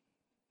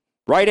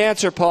 Right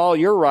answer, Paul.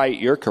 You're right.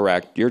 You're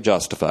correct. You're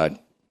justified.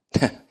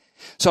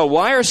 So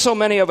why are so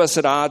many of us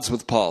at odds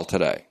with Paul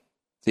today?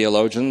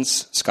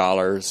 Theologians,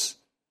 scholars,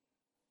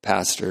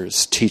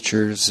 pastors,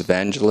 teachers,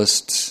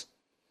 evangelists,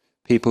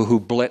 people who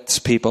blitz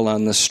people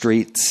on the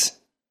streets.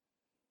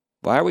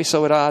 Why are we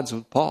so at odds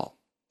with Paul?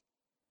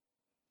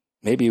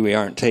 Maybe we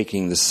aren't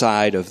taking the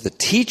side of the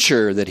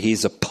teacher that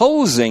he's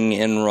opposing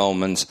in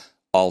Romans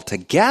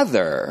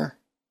altogether,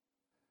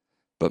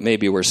 but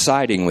maybe we're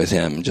siding with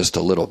him just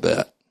a little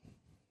bit,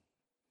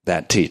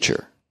 that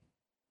teacher.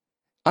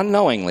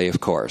 Unknowingly, of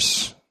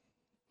course.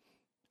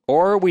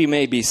 Or we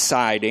may be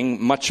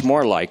siding, much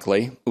more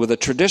likely, with a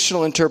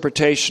traditional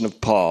interpretation of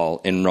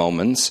Paul in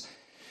Romans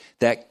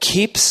that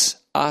keeps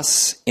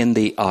us in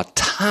the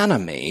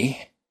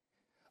autonomy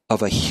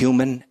of a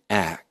human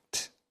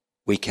act.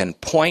 We can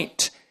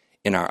point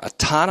in our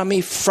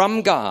autonomy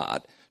from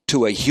God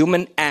to a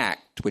human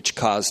act which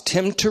caused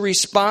him to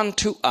respond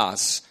to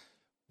us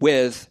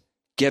with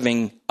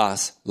giving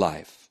us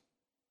life.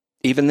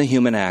 Even the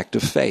human act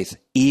of faith,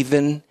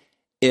 even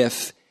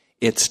if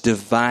it's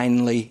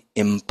divinely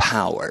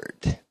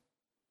empowered.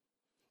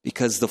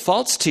 Because the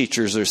false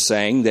teachers are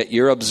saying that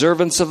your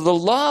observance of the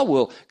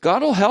law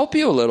God will help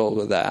you a little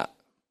with that.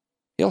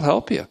 He'll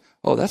help you.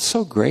 Oh, that's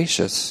so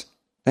gracious.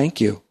 Thank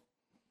you.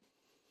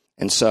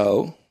 And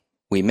so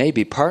we may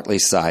be partly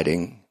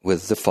siding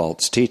with the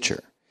false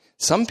teacher.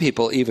 Some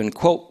people even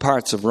quote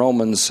parts of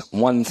Romans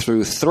 1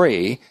 through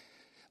 3,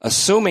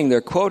 assuming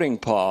they're quoting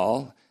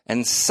Paul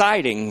and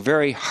siding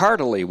very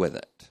heartily with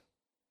it.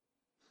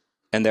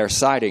 And they're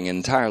siding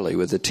entirely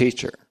with the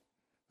teacher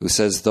who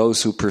says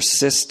those who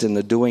persist in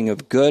the doing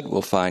of good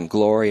will find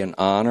glory and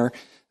honor.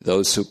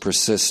 Those who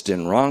persist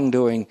in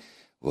wrongdoing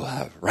will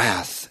have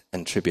wrath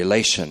and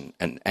tribulation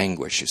and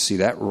anguish. You see,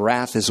 that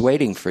wrath is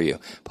waiting for you.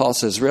 Paul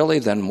says, really,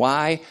 then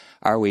why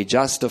are we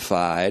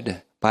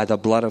justified by the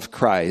blood of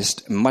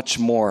Christ, much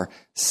more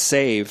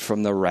saved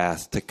from the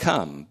wrath to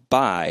come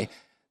by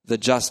the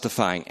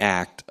justifying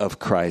act of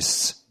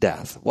Christ's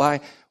death? Why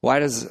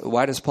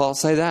does Paul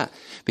say that?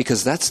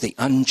 Because that's the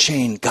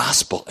unchained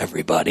gospel,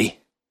 everybody.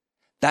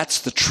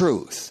 That's the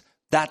truth.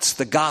 That's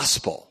the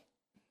gospel.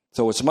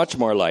 So it's much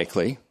more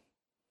likely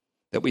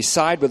that we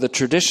side with the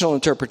traditional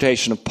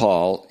interpretation of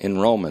Paul in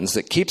Romans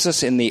that keeps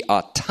us in the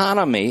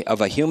autonomy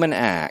of a human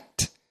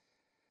act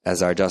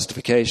as our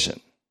justification,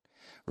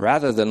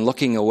 rather than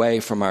looking away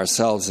from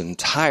ourselves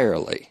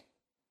entirely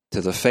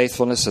to the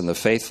faithfulness and the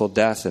faithful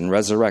death and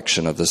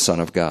resurrection of the Son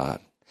of God.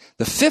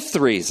 The fifth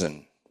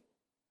reason,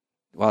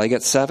 well, I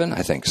get 7?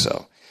 I think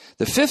so.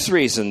 The fifth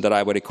reason that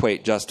I would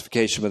equate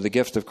justification with the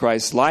gift of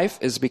Christ's life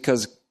is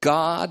because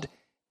God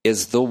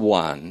is the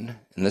one,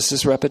 and this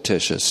is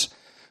repetitious,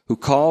 who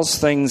calls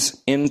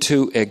things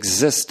into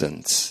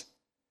existence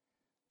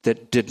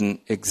that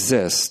didn't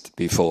exist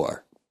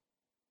before.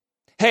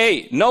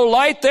 Hey, no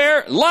light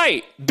there?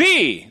 Light.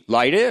 Be.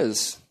 Light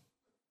is.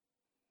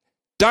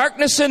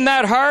 Darkness in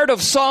that heart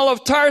of Saul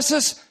of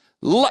Tarsus?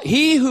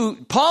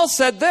 Paul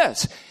said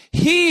this,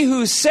 he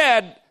who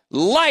said,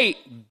 light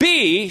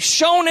be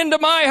shone into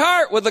my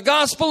heart with the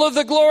gospel of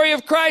the glory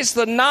of Christ,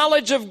 the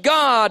knowledge of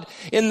God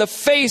in the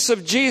face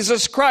of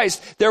Jesus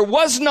Christ. There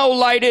was no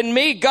light in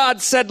me.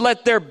 God said,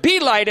 let there be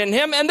light in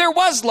him, and there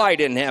was light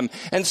in him.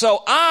 And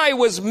so I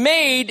was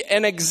made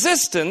an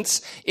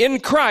existence in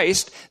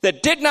Christ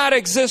that did not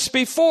exist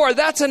before.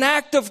 That's an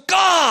act of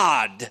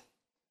God. You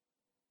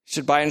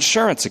should buy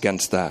insurance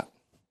against that.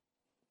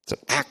 It's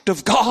an act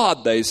of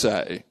God, they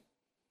say.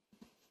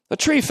 A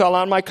tree fell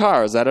on my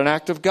car. Is that an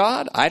act of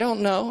God? I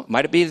don't know.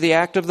 Might it be the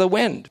act of the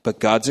wind? But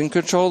God's in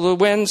control of the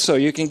wind, so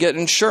you can get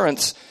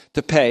insurance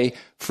to pay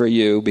for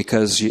you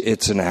because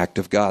it's an act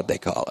of God, they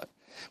call it.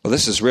 Well,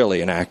 this is really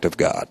an act of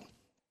God.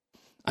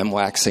 I'm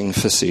waxing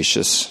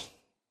facetious,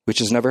 which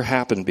has never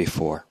happened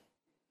before.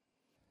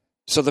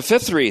 So the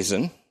fifth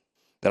reason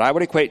that I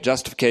would equate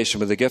justification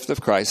with the gift of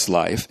Christ's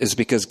life is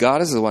because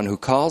God is the one who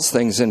calls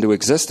things into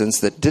existence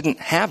that didn't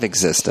have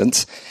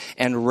existence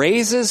and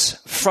raises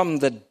from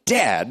the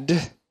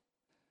dead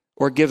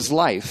or gives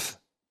life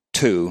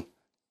to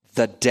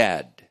the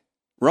dead.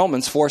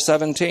 Romans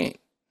 4:17.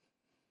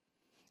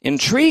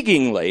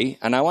 Intriguingly,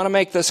 and I want to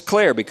make this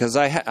clear because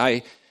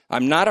I'm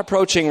not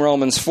approaching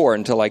Romans 4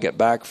 until I get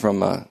back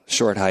from a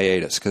short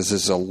hiatus because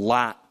there's a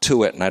lot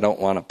to it and I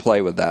don't want to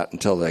play with that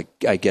until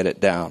I get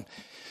it down.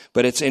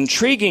 But it's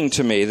intriguing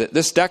to me that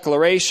this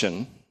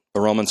declaration,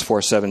 Romans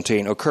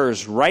 4:17,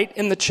 occurs right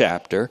in the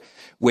chapter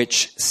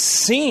which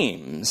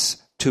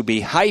seems to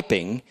be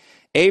hyping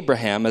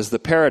Abraham as the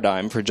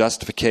paradigm for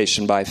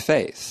justification by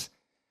faith.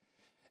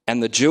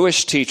 And the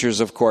Jewish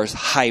teachers, of course,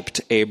 hyped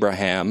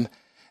Abraham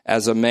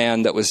as a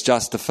man that was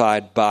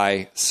justified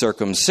by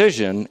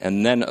circumcision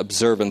and then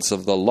observance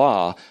of the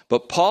law.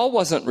 But Paul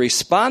wasn't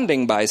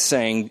responding by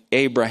saying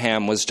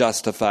Abraham was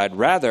justified,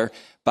 rather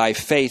by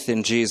faith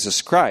in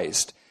Jesus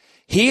Christ.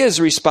 He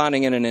is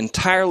responding in an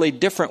entirely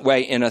different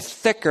way, in a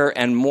thicker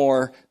and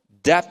more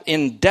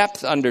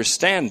in-depth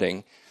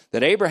understanding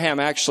that Abraham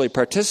actually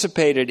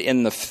participated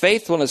in the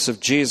faithfulness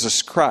of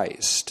Jesus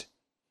Christ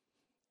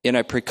in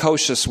a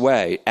precocious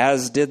way,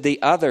 as did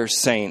the other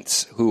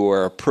saints who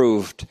were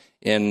approved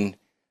in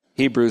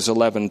Hebrews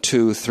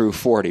 11:2 through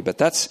 40. But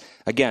that's,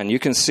 again, you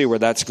can see where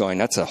that's going.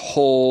 That's a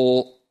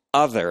whole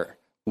other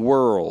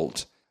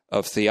world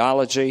of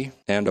theology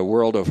and a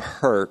world of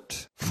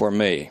hurt for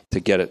me to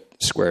get it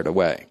squared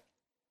away.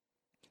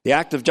 The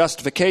act of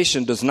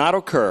justification does not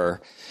occur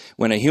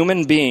when a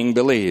human being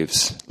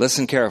believes,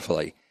 listen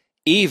carefully,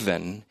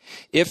 even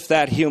if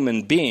that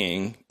human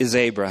being is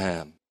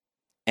Abraham.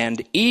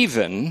 And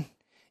even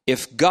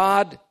if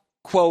God,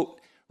 quote,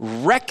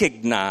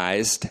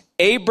 recognized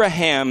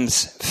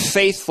Abraham's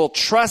faithful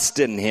trust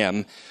in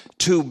him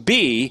to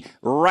be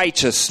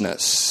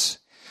righteousness.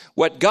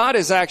 What God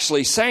is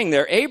actually saying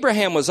there,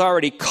 Abraham was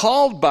already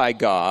called by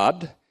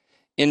God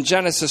in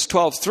Genesis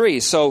 12:3.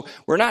 So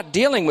we're not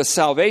dealing with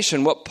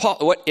salvation.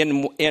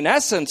 In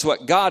essence,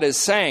 what God is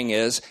saying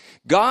is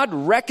God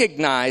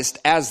recognized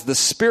as the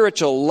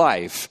spiritual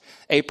life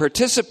a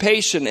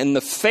participation in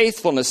the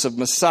faithfulness of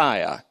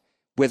Messiah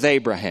with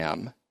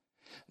Abraham,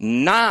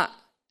 not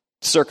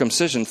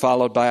circumcision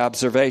followed by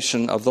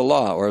observation of the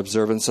law or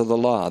observance of the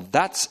law.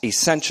 That's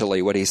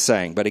essentially what he's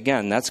saying. But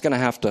again, that's going to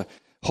have to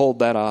hold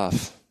that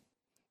off.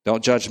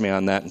 Don't judge me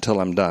on that until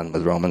I'm done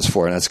with Romans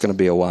 4, and that's going to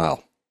be a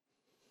while.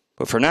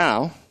 But for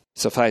now,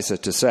 suffice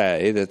it to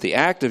say that the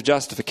act of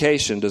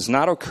justification does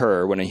not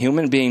occur when a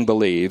human being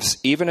believes,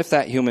 even if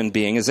that human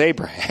being is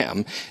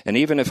Abraham, and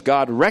even if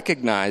God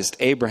recognized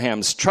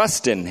Abraham's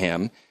trust in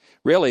him.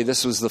 Really,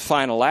 this was the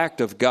final act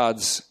of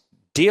God's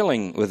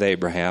dealing with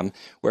Abraham,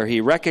 where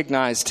he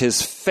recognized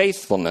his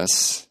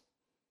faithfulness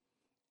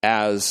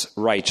as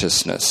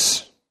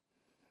righteousness,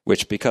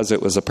 which, because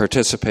it was a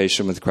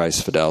participation with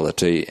Christ's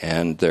fidelity,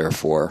 and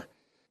therefore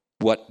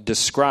what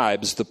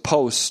describes the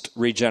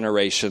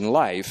post-regeneration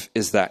life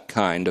is that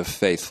kind of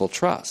faithful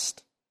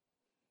trust.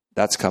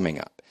 That's coming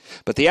up.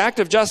 But the act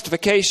of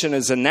justification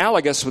is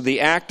analogous with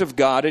the act of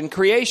God in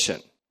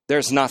creation.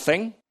 There's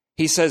nothing.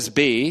 He says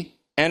be,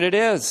 and it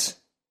is.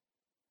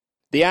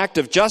 The act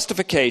of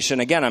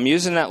justification, again, I'm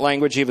using that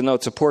language even though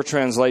it's a poor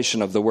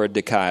translation of the word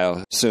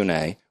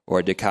dikaiosune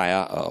or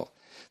dikaiao.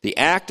 The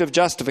act of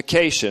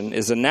justification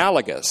is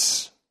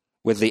analogous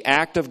with the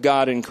act of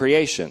God in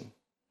creation,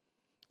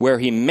 where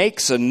he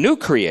makes a new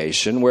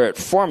creation where it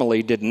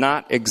formerly did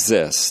not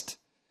exist.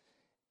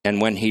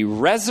 And when he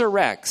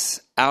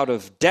resurrects out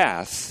of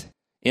death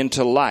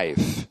into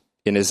life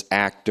in his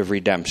act of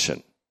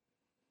redemption.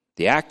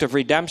 The act of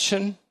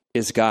redemption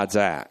is God's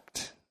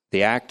act.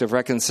 The act of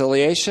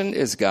reconciliation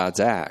is God's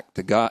act.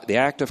 The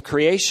act of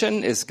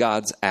creation is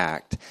God's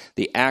act.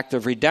 The act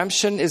of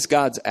redemption is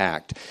God's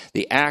act.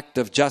 The act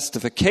of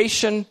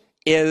justification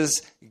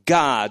is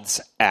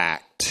God's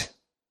act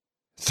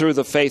through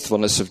the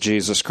faithfulness of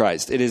Jesus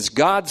Christ. It is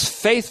God's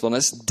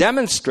faithfulness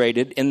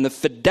demonstrated in the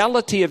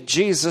fidelity of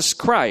Jesus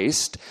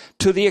Christ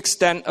to the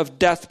extent of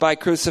death by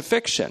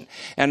crucifixion.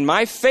 And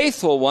my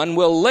faithful one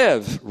will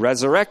live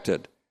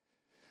resurrected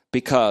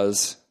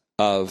because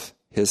of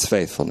his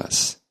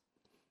faithfulness.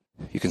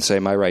 You can say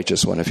my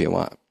righteous one if you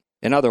want.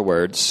 In other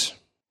words,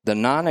 the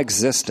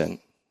non-existent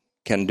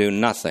can do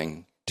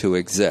nothing to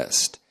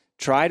exist.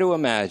 Try to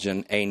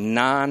imagine a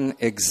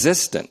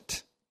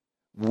non-existent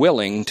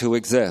willing to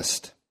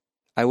exist.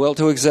 I will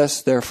to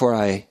exist, therefore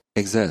I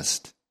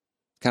exist.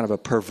 Kind of a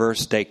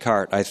perverse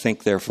Descartes, I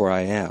think, therefore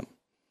I am.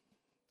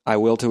 I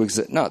will to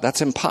exist. No,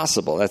 that's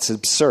impossible. That's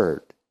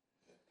absurd.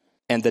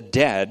 And the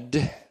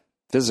dead,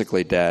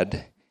 physically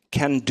dead,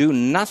 can do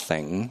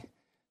nothing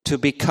to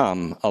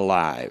become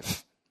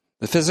alive.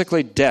 The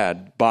physically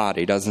dead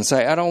body doesn't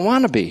say, I don't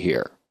want to be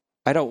here.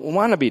 I don't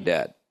want to be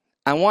dead.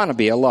 I want to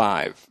be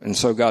alive. And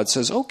so God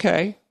says,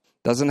 okay,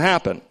 doesn't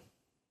happen.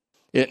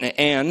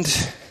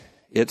 And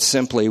it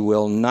simply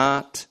will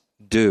not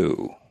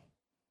do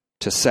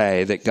to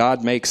say that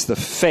God makes the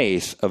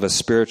faith of a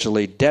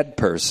spiritually dead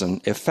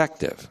person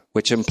effective,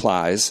 which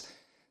implies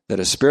that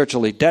a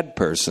spiritually dead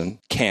person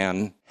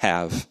can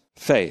have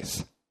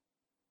faith.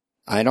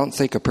 I don't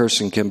think a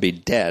person can be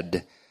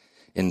dead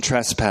in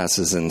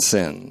trespasses and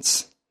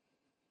sins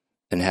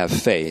and have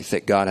faith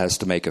that God has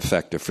to make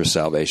effective for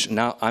salvation.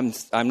 Now,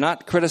 I'm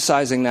not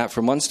criticizing that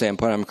from one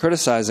standpoint. I'm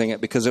criticizing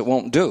it because it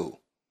won't do.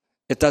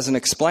 It doesn't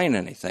explain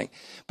anything.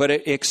 But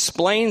it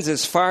explains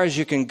as far as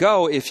you can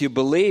go if you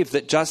believe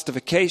that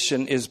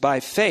justification is by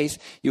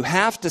faith. You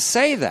have to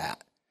say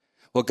that.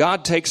 Well,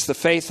 God takes the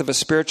faith of a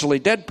spiritually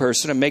dead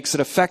person and makes it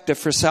effective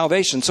for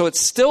salvation. So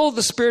it's still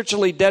the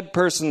spiritually dead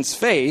person's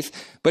faith,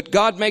 but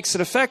God makes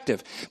it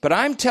effective. But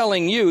I'm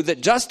telling you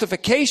that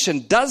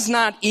justification does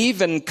not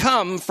even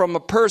come from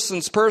a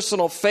person's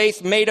personal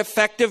faith made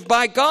effective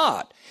by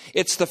God.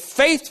 It's the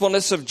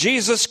faithfulness of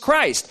Jesus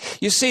Christ.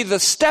 You see, the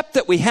step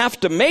that we have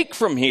to make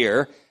from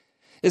here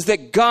is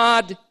that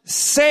God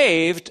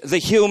saved the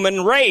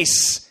human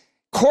race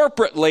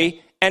corporately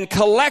and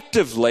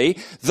collectively,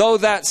 though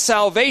that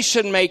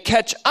salvation may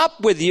catch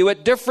up with you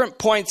at different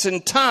points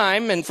in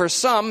time, and for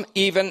some,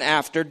 even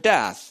after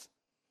death.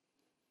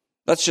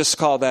 Let's just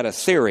call that a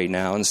theory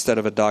now instead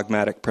of a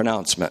dogmatic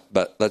pronouncement,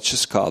 but let's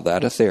just call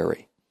that a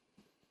theory.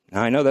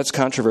 Now, I know that's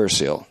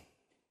controversial,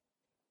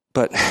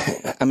 but,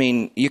 I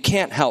mean, you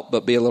can't help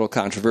but be a little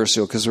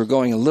controversial because we're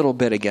going a little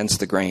bit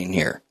against the grain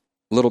here,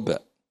 a little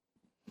bit.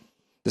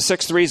 The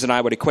sixth reason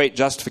I would equate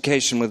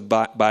justification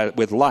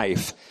with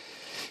life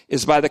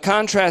is by the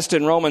contrast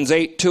in Romans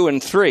 8, 2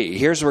 and 3.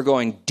 Here's we're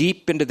going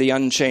deep into the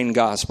unchained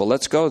gospel.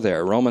 Let's go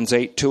there. Romans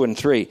 8, 2 and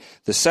 3.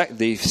 The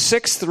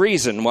sixth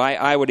reason why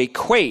I would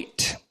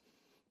equate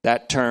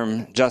that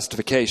term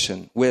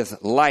justification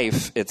with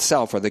life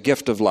itself, or the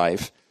gift of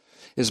life,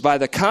 is by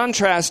the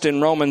contrast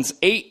in Romans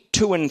 8,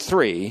 2 and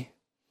 3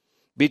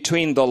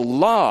 between the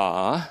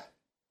law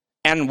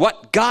and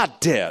what God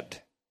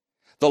did.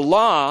 The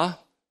law,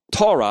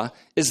 Torah,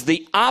 is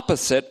the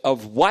opposite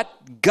of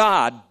what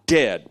God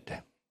did.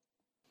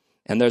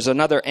 And there's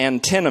another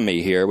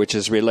antinomy here, which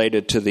is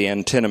related to the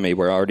antinomy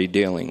we're already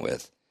dealing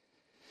with.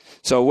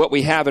 So what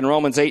we have in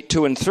Romans 8,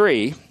 2 and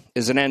 3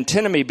 is an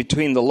antinomy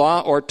between the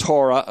law or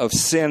Torah of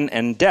sin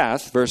and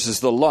death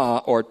versus the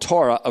law or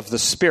Torah of the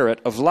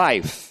Spirit of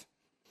life,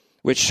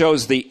 which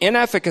shows the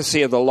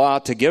inefficacy of the law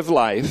to give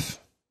life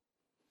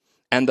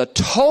and the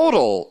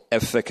total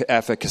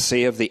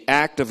efficacy of the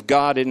act of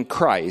God in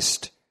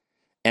Christ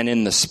and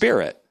in the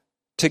Spirit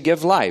to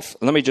give life.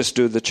 Let me just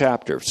do the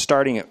chapter,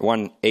 starting at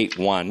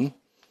 8:1.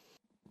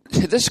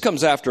 This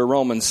comes after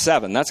Romans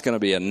 7. That's going to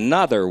be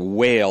another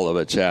whale of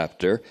a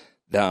chapter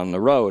down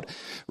the road.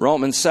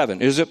 Romans 7.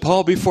 Is it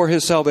Paul before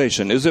his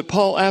salvation? Is it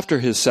Paul after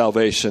his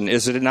salvation?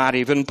 Is it not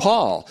even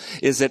Paul?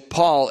 Is it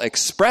Paul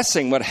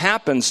expressing what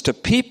happens to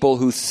people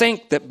who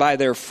think that by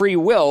their free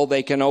will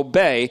they can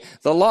obey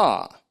the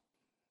law?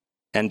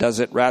 And does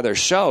it rather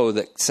show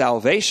that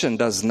salvation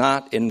does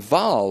not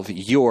involve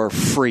your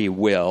free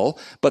will,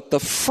 but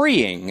the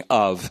freeing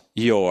of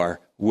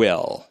your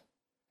will?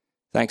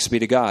 Thanks be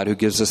to God who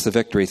gives us the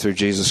victory through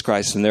Jesus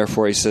Christ. And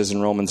therefore, he says in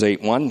Romans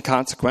 8:1,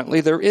 consequently,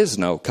 there is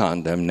no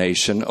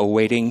condemnation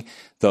awaiting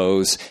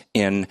those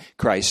in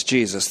Christ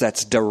Jesus.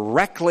 That's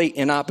directly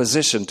in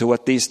opposition to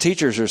what these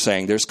teachers are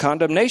saying. There's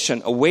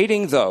condemnation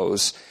awaiting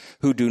those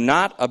who do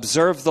not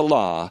observe the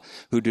law,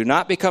 who do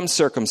not become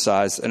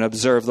circumcised and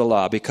observe the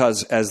law.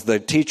 Because as the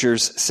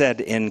teachers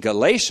said in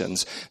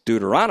Galatians,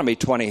 Deuteronomy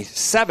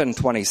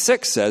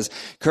 27:26 says,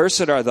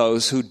 cursed are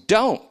those who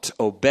don't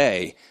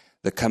obey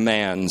the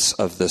commands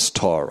of this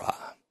Torah.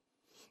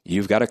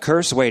 You've got a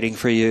curse waiting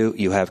for you.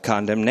 You have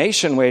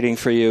condemnation waiting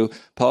for you.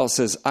 Paul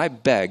says, I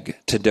beg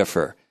to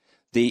differ.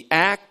 the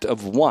act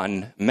of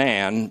one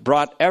man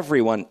brought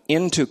everyone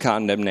into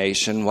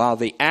condemnation, while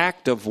the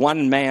act of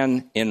one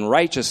man in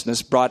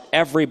righteousness brought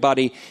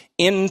everybody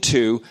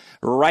into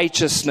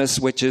righteousness,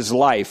 which is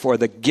life, or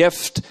the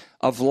gift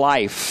of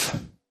life.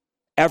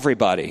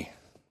 Everybody.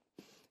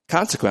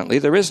 Consequently,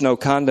 there is no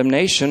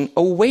condemnation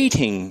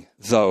awaiting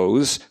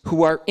those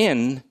who are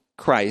in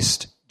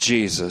Christ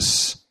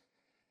Jesus.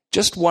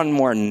 Just one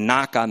more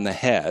knock on the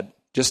head,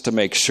 just to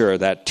make sure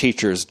that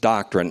teacher's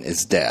doctrine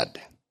is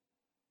dead.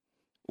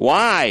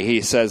 Why,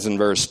 he says in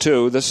verse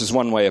 2, this is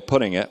one way of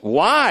putting it,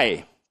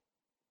 why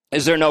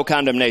is there no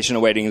condemnation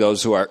awaiting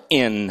those who are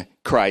in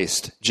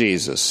Christ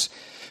Jesus?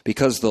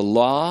 Because the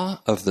law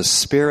of the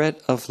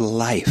Spirit of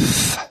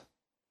life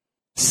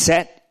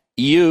set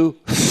you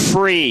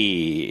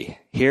free.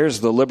 Here's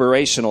the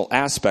liberational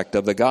aspect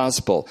of the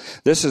gospel.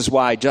 This is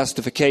why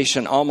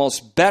justification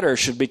almost better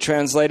should be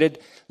translated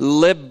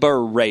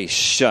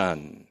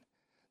liberation,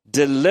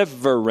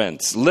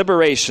 deliverance,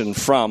 liberation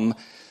from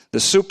the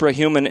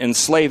suprahuman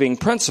enslaving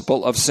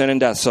principle of sin and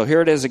death. So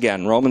here it is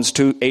again, Romans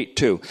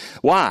 8:2.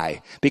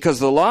 Why? Because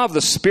the law of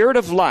the Spirit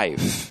of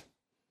life,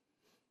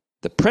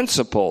 the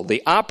principle,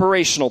 the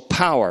operational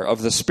power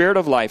of the Spirit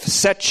of life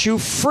sets you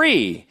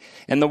free.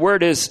 And the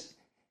word is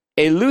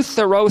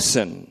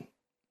eleutherosin,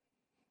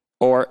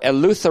 or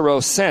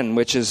eleutherosin,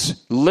 which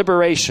is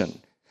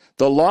liberation.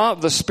 The law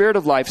of the Spirit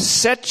of life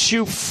sets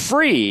you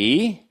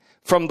free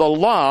from the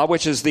law,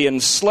 which is the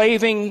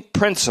enslaving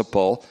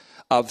principle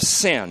of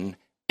sin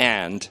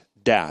and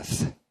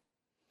death.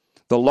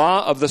 The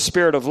law of the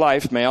Spirit of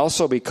life may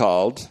also be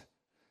called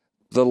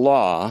the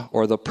law,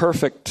 or the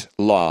perfect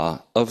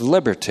law of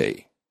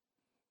liberty.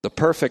 The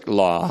perfect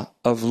law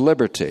of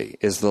liberty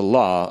is the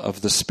law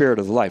of the Spirit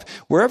of life.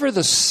 Wherever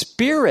the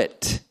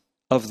Spirit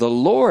of the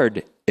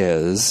Lord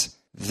is,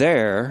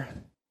 there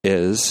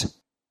is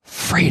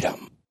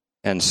freedom.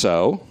 And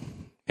so,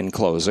 in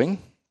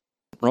closing,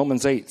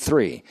 Romans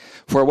 8:3,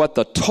 for what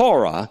the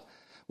Torah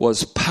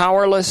was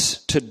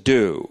powerless to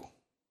do,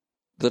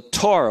 the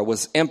Torah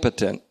was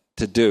impotent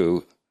to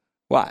do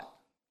what?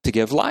 To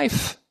give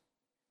life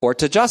or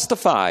to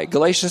justify.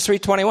 Galatians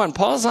 3:21,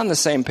 Paul's on the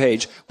same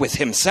page with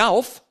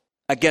himself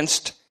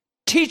against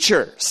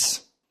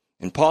teachers.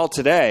 And Paul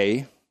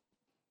today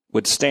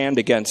would stand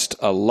against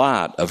a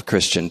lot of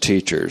Christian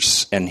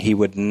teachers, and he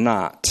would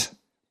not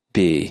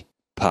be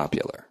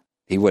popular.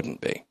 He wouldn't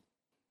be.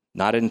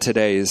 Not in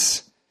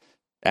today's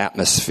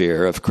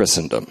atmosphere of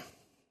Christendom.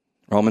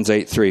 Romans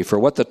 8:3, for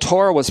what the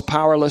Torah was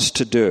powerless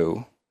to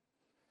do,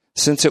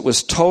 since it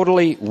was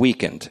totally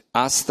weakened.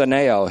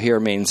 Astheneo here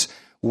means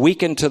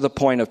weakened to the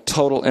point of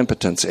total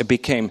impotence.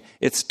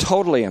 It's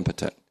totally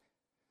impotent.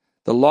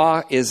 The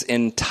law is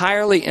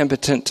entirely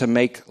impotent to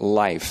make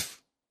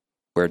life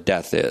where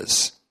death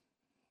is,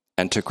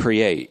 and to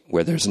create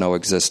where there's no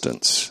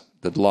existence.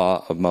 The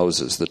law of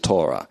Moses, the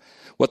Torah.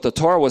 What the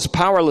Torah was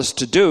powerless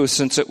to do,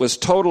 since it was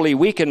totally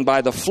weakened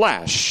by the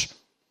flesh.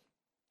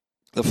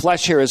 The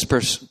flesh here is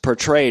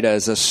portrayed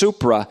as a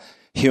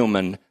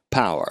suprahuman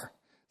power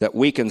that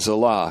weakens the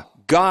law.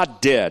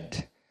 God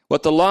did.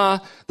 What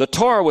the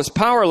Torah was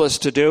powerless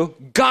to do,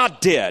 God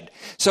did.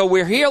 So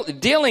we're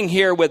dealing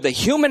here with the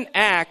human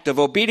act of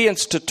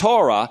obedience to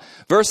Torah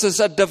versus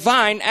a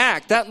divine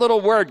act. That little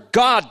word,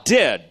 God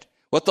did.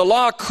 What the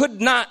law could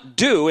not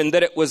do, in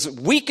that it was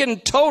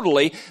weakened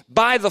totally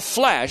by the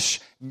flesh,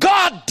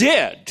 God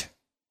did.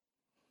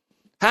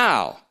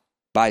 How?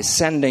 By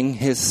sending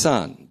his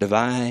Son.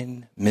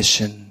 Divine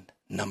mission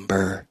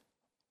numero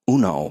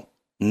uno.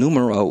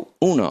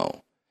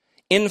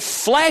 In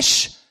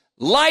flesh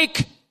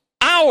like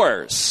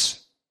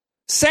ours.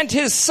 Sent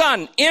his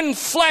Son in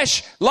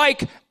flesh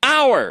like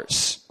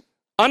ours,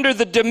 under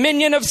the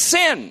dominion of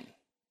sin.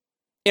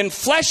 In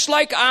flesh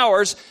like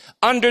ours,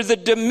 under the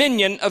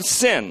dominion of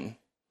sin.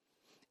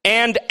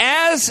 And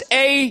as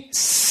a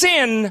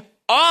sin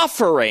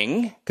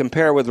offering,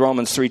 compare with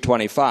Romans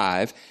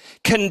 3:25,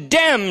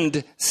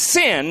 condemned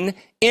sin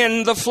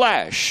in the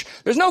flesh.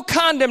 There's no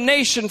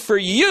condemnation for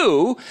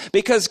you,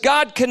 because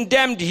God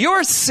condemned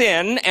your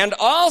sin and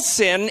all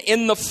sin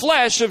in the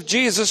flesh of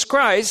Jesus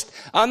Christ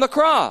on the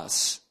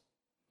cross.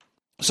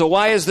 So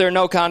why is there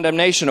no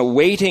condemnation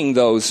awaiting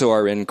those who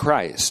are in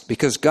Christ?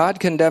 Because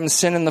God condemned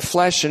sin in the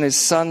flesh in his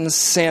Son's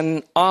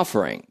sin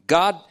offering.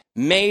 God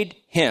made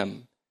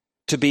him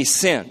to be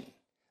sin.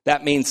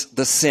 That means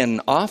the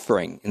sin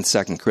offering in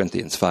 2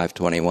 Corinthians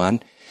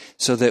 5:21,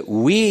 so that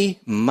we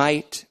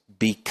might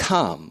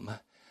become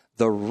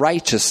the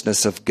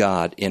righteousness of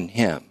God in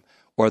him,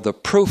 or the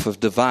proof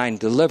of divine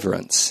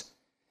deliverance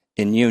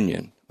in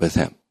union with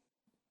him.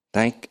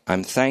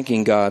 I'm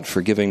thanking God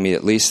for giving me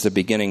at least the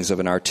beginnings of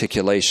an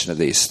articulation of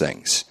these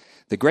things.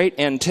 The great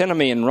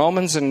antinomy in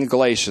Romans and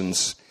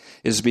Galatians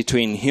is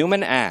between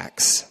human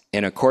acts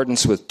in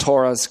accordance with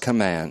Torah's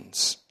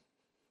commands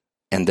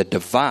and the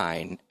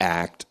divine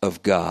act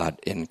of God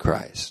in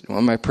Christ.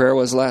 Well, my prayer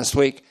was last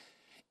week,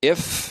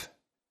 if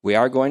we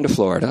are going to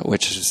Florida,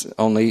 which is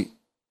only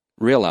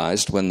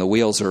realized when the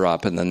wheels are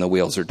up and then the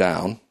wheels are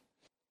down,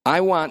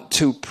 I want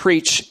to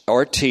preach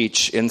or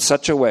teach in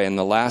such a way in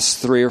the last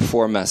 3 or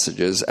 4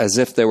 messages as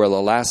if they were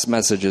the last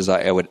messages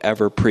I would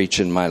ever preach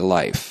in my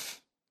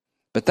life.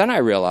 But then I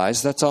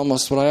realized that's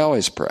almost what I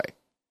always pray,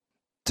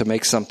 to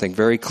make something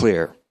very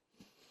clear.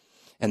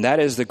 And that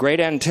is the great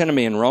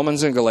antinomy in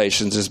Romans and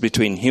Galatians is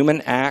between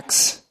human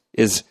acts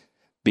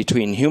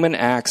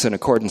in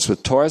accordance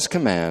with Torah's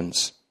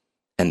commands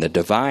and the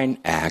divine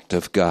act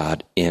of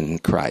God in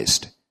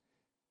Christ.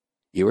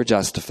 You are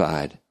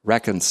justified,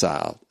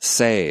 reconciled,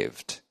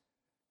 saved,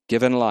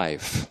 given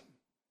life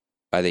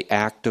by the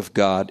act of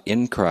God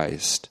in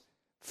Christ,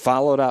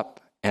 followed up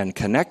and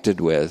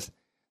connected with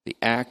the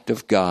act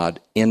of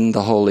God in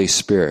the Holy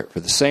Spirit. For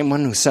the same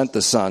one who sent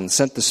the Son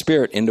sent the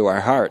Spirit into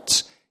our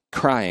hearts,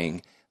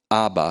 crying,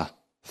 Abba,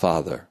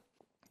 Father.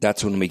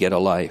 That's when we get a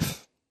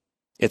life.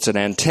 It's an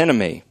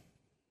antinomy,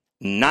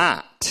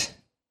 not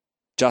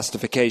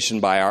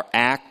justification by our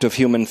act of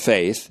human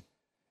faith,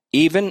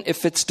 even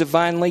if it's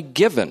divinely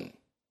given.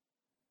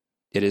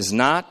 It is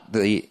not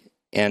the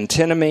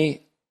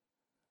antinomy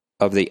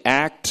of the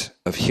act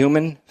of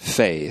human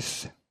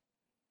faith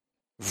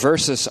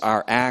versus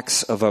our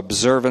acts of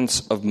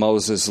observance of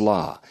Moses'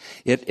 law.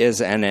 It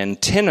is an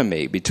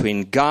antinomy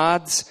between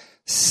God's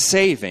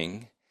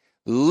saving,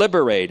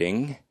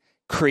 liberating,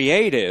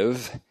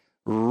 creative,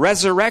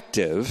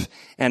 resurrective,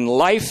 and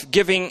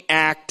life-giving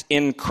act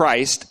in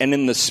Christ and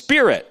in the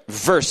Spirit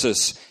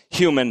versus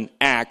human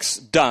acts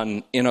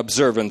done in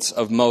observance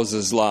of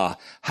Moses' law.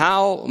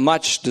 How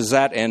much does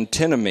that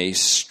antinomy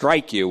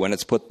strike you when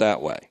it's put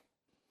that way?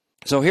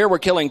 So here we're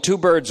killing 2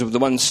 birds with the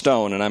one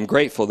stone, and I'm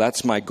grateful.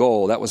 That's my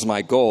goal. That was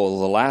my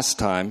goal the last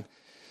time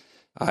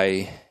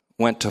I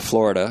went to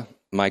Florida.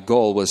 My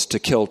goal was to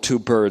kill 2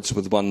 birds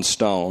with one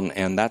stone,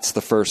 and that's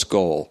the first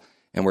goal.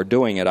 And we're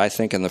doing it, I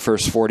think, in the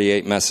first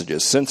 48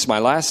 messages. Since my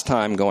last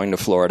time going to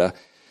Florida,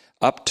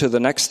 up to the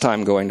next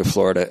time going to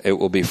Florida, it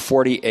will be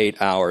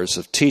 48 hours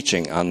of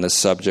teaching on this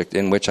subject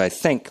in which I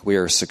think we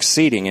are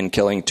succeeding in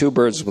killing 2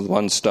 birds with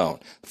one stone.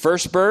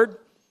 First bird,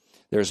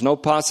 there's no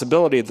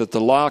possibility that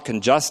the law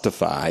can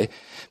justify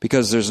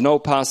because there's no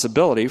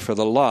possibility for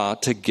the law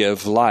to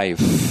give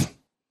life.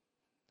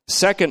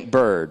 Second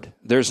bird,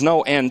 there's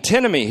no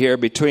antinomy here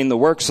between the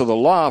works of the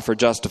law for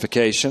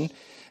justification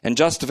and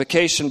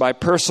justification by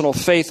personal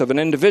faith of an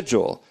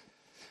individual,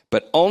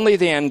 but only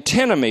the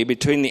antinomy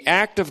between the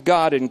act of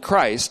God in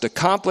Christ,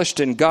 accomplished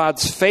in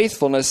God's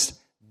faithfulness,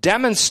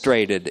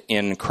 demonstrated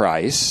in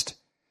Christ,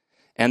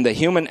 and the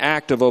human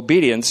act of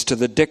obedience to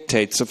the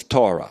dictates of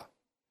Torah.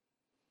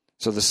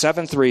 So the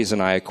 7th reason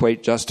I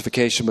equate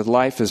justification with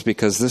life is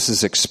because this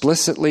is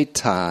explicitly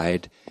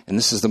tied, and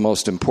this is the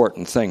most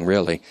important thing,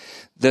 really.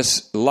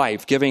 This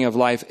life, giving of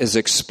life, is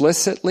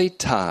explicitly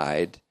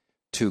tied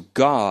to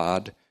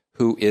God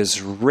who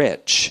is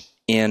rich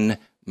in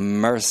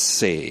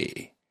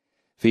mercy.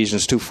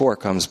 Ephesians 2:4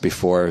 comes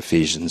before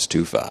Ephesians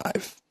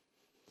 2:5.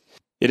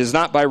 It is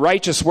not by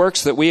righteous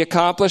works that we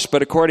accomplish,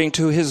 but according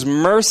to his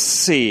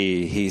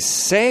mercy he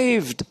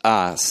saved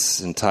us.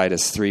 In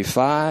Titus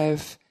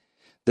 3:5,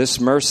 this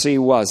mercy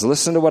was,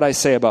 listen to what I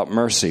say about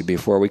mercy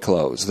before we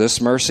close. This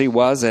mercy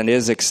was and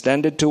is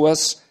extended to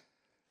us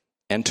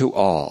and to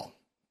all,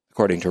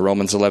 according to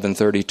Romans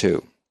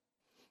 11:32.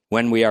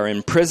 When we are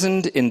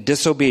imprisoned in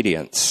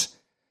disobedience,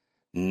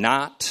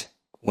 not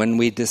when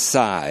we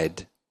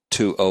decide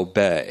to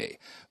obey.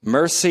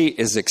 Mercy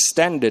is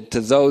extended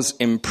to those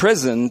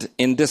imprisoned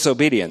in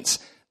disobedience,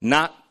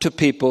 not to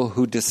people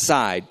who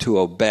decide to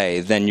obey.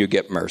 Then you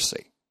get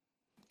mercy,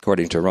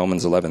 according to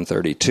Romans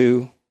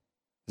 11:32.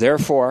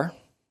 Therefore,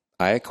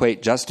 I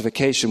equate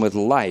justification with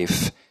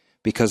life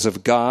because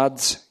of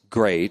God's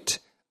great,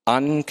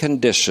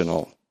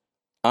 unconditional,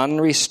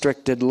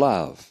 unrestricted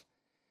love.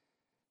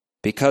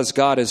 Because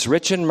God is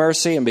rich in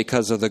mercy and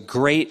because of the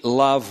great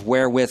love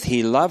wherewith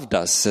he loved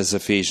us, says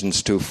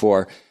Ephesians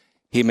 2:4,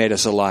 he made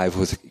us alive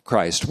with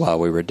Christ while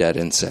we were dead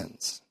in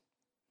sins.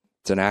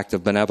 It's an act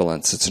of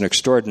benevolence. It's an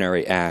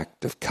extraordinary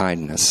act of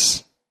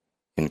kindness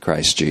in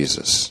Christ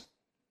Jesus.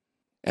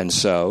 And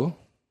so,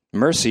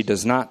 mercy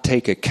does not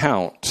take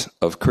account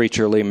of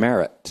creaturely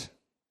merit.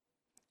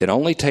 It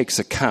only takes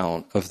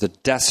account of the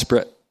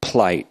desperate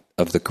plight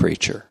of the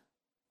creature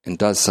and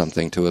does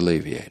something to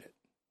alleviate it.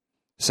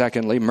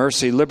 Secondly,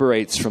 mercy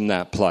liberates from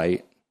that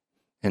plight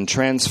and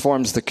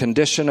transforms the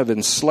condition of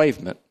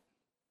enslavement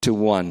to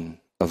one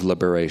of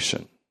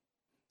liberation.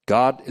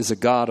 God is a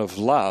God of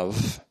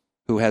love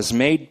who has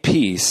made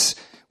peace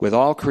with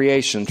all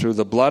creation through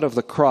the blood of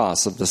the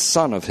cross of the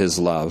Son of his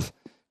love,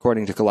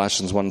 according to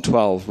Colossians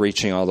 1:12,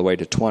 reaching all the way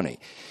to 20.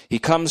 He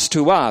comes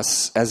to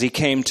us as he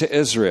came to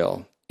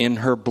Israel in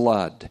her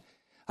blood.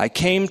 I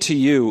came to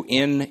you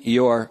in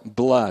your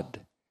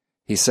blood,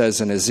 he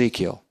says in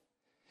Ezekiel.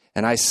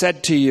 And I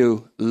said to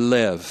you,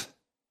 live.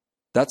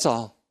 That's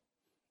all.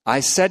 I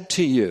said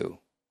to you,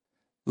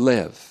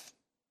 live.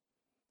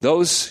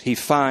 Those he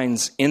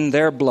finds in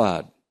their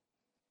blood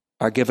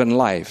are given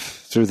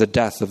life through the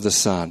death of the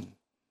Son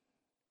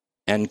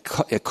and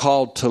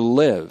called to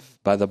live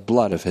by the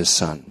blood of his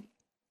Son.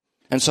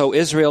 And so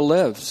Israel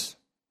lives,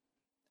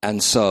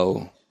 and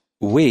so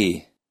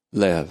we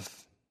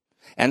live.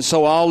 And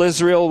so all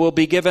Israel will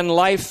be given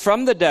life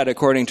from the dead,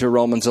 according to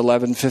Romans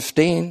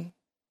 11:15.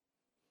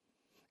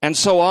 And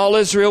so all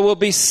Israel will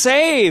be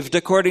saved,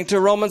 according to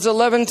Romans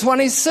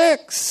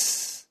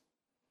 11:26.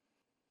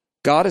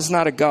 God is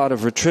not a God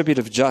of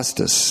retributive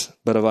justice,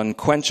 but of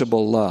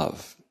unquenchable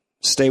love.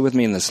 Stay with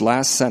me in this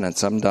last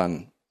sentence. I'm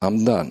done.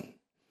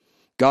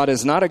 God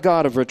is not a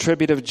God of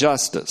retributive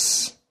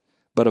justice,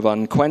 but of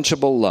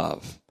unquenchable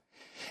love.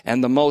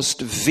 And the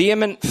most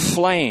vehement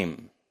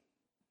flame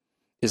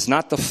is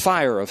not the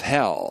fire of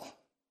hell,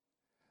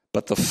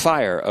 but the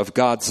fire of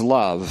God's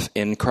love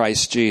in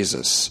Christ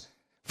Jesus,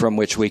 from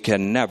which we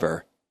can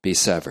never be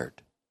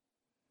severed.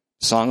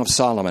 Song of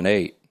Solomon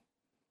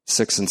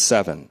 8:6 and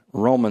 7.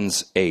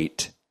 Romans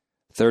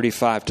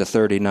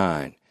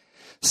 8:35-39.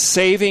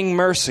 Saving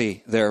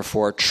mercy,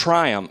 therefore,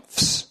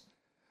 triumphs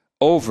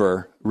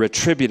over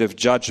retributive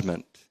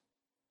judgment,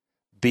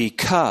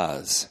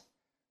 because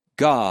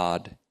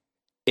God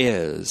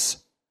is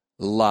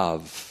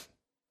love.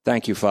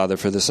 Thank you, Father,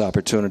 for this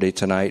opportunity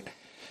tonight.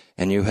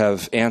 And you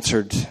have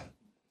answered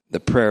the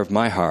prayer of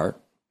my heart,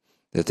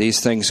 that these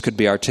things could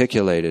be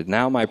articulated.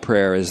 Now my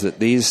prayer is that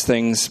these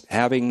things,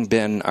 having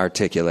been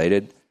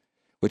articulated,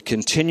 would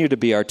continue to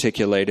be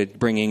articulated,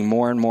 bringing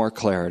more and more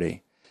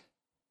clarity.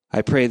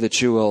 I pray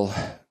that you will,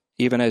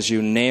 even as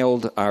you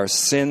nailed our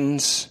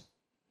sins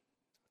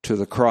to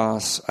the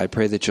cross, I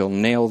pray that you'll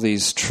nail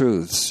these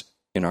truths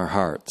in our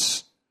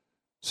hearts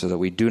so that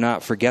we do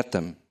not forget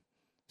them,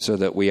 so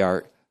that we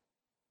are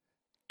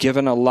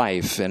given a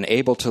life and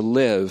able to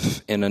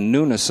live in a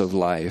newness of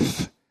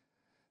life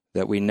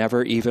that we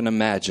never even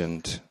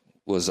imagined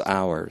was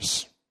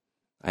ours.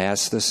 I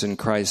ask this in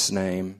Christ's name.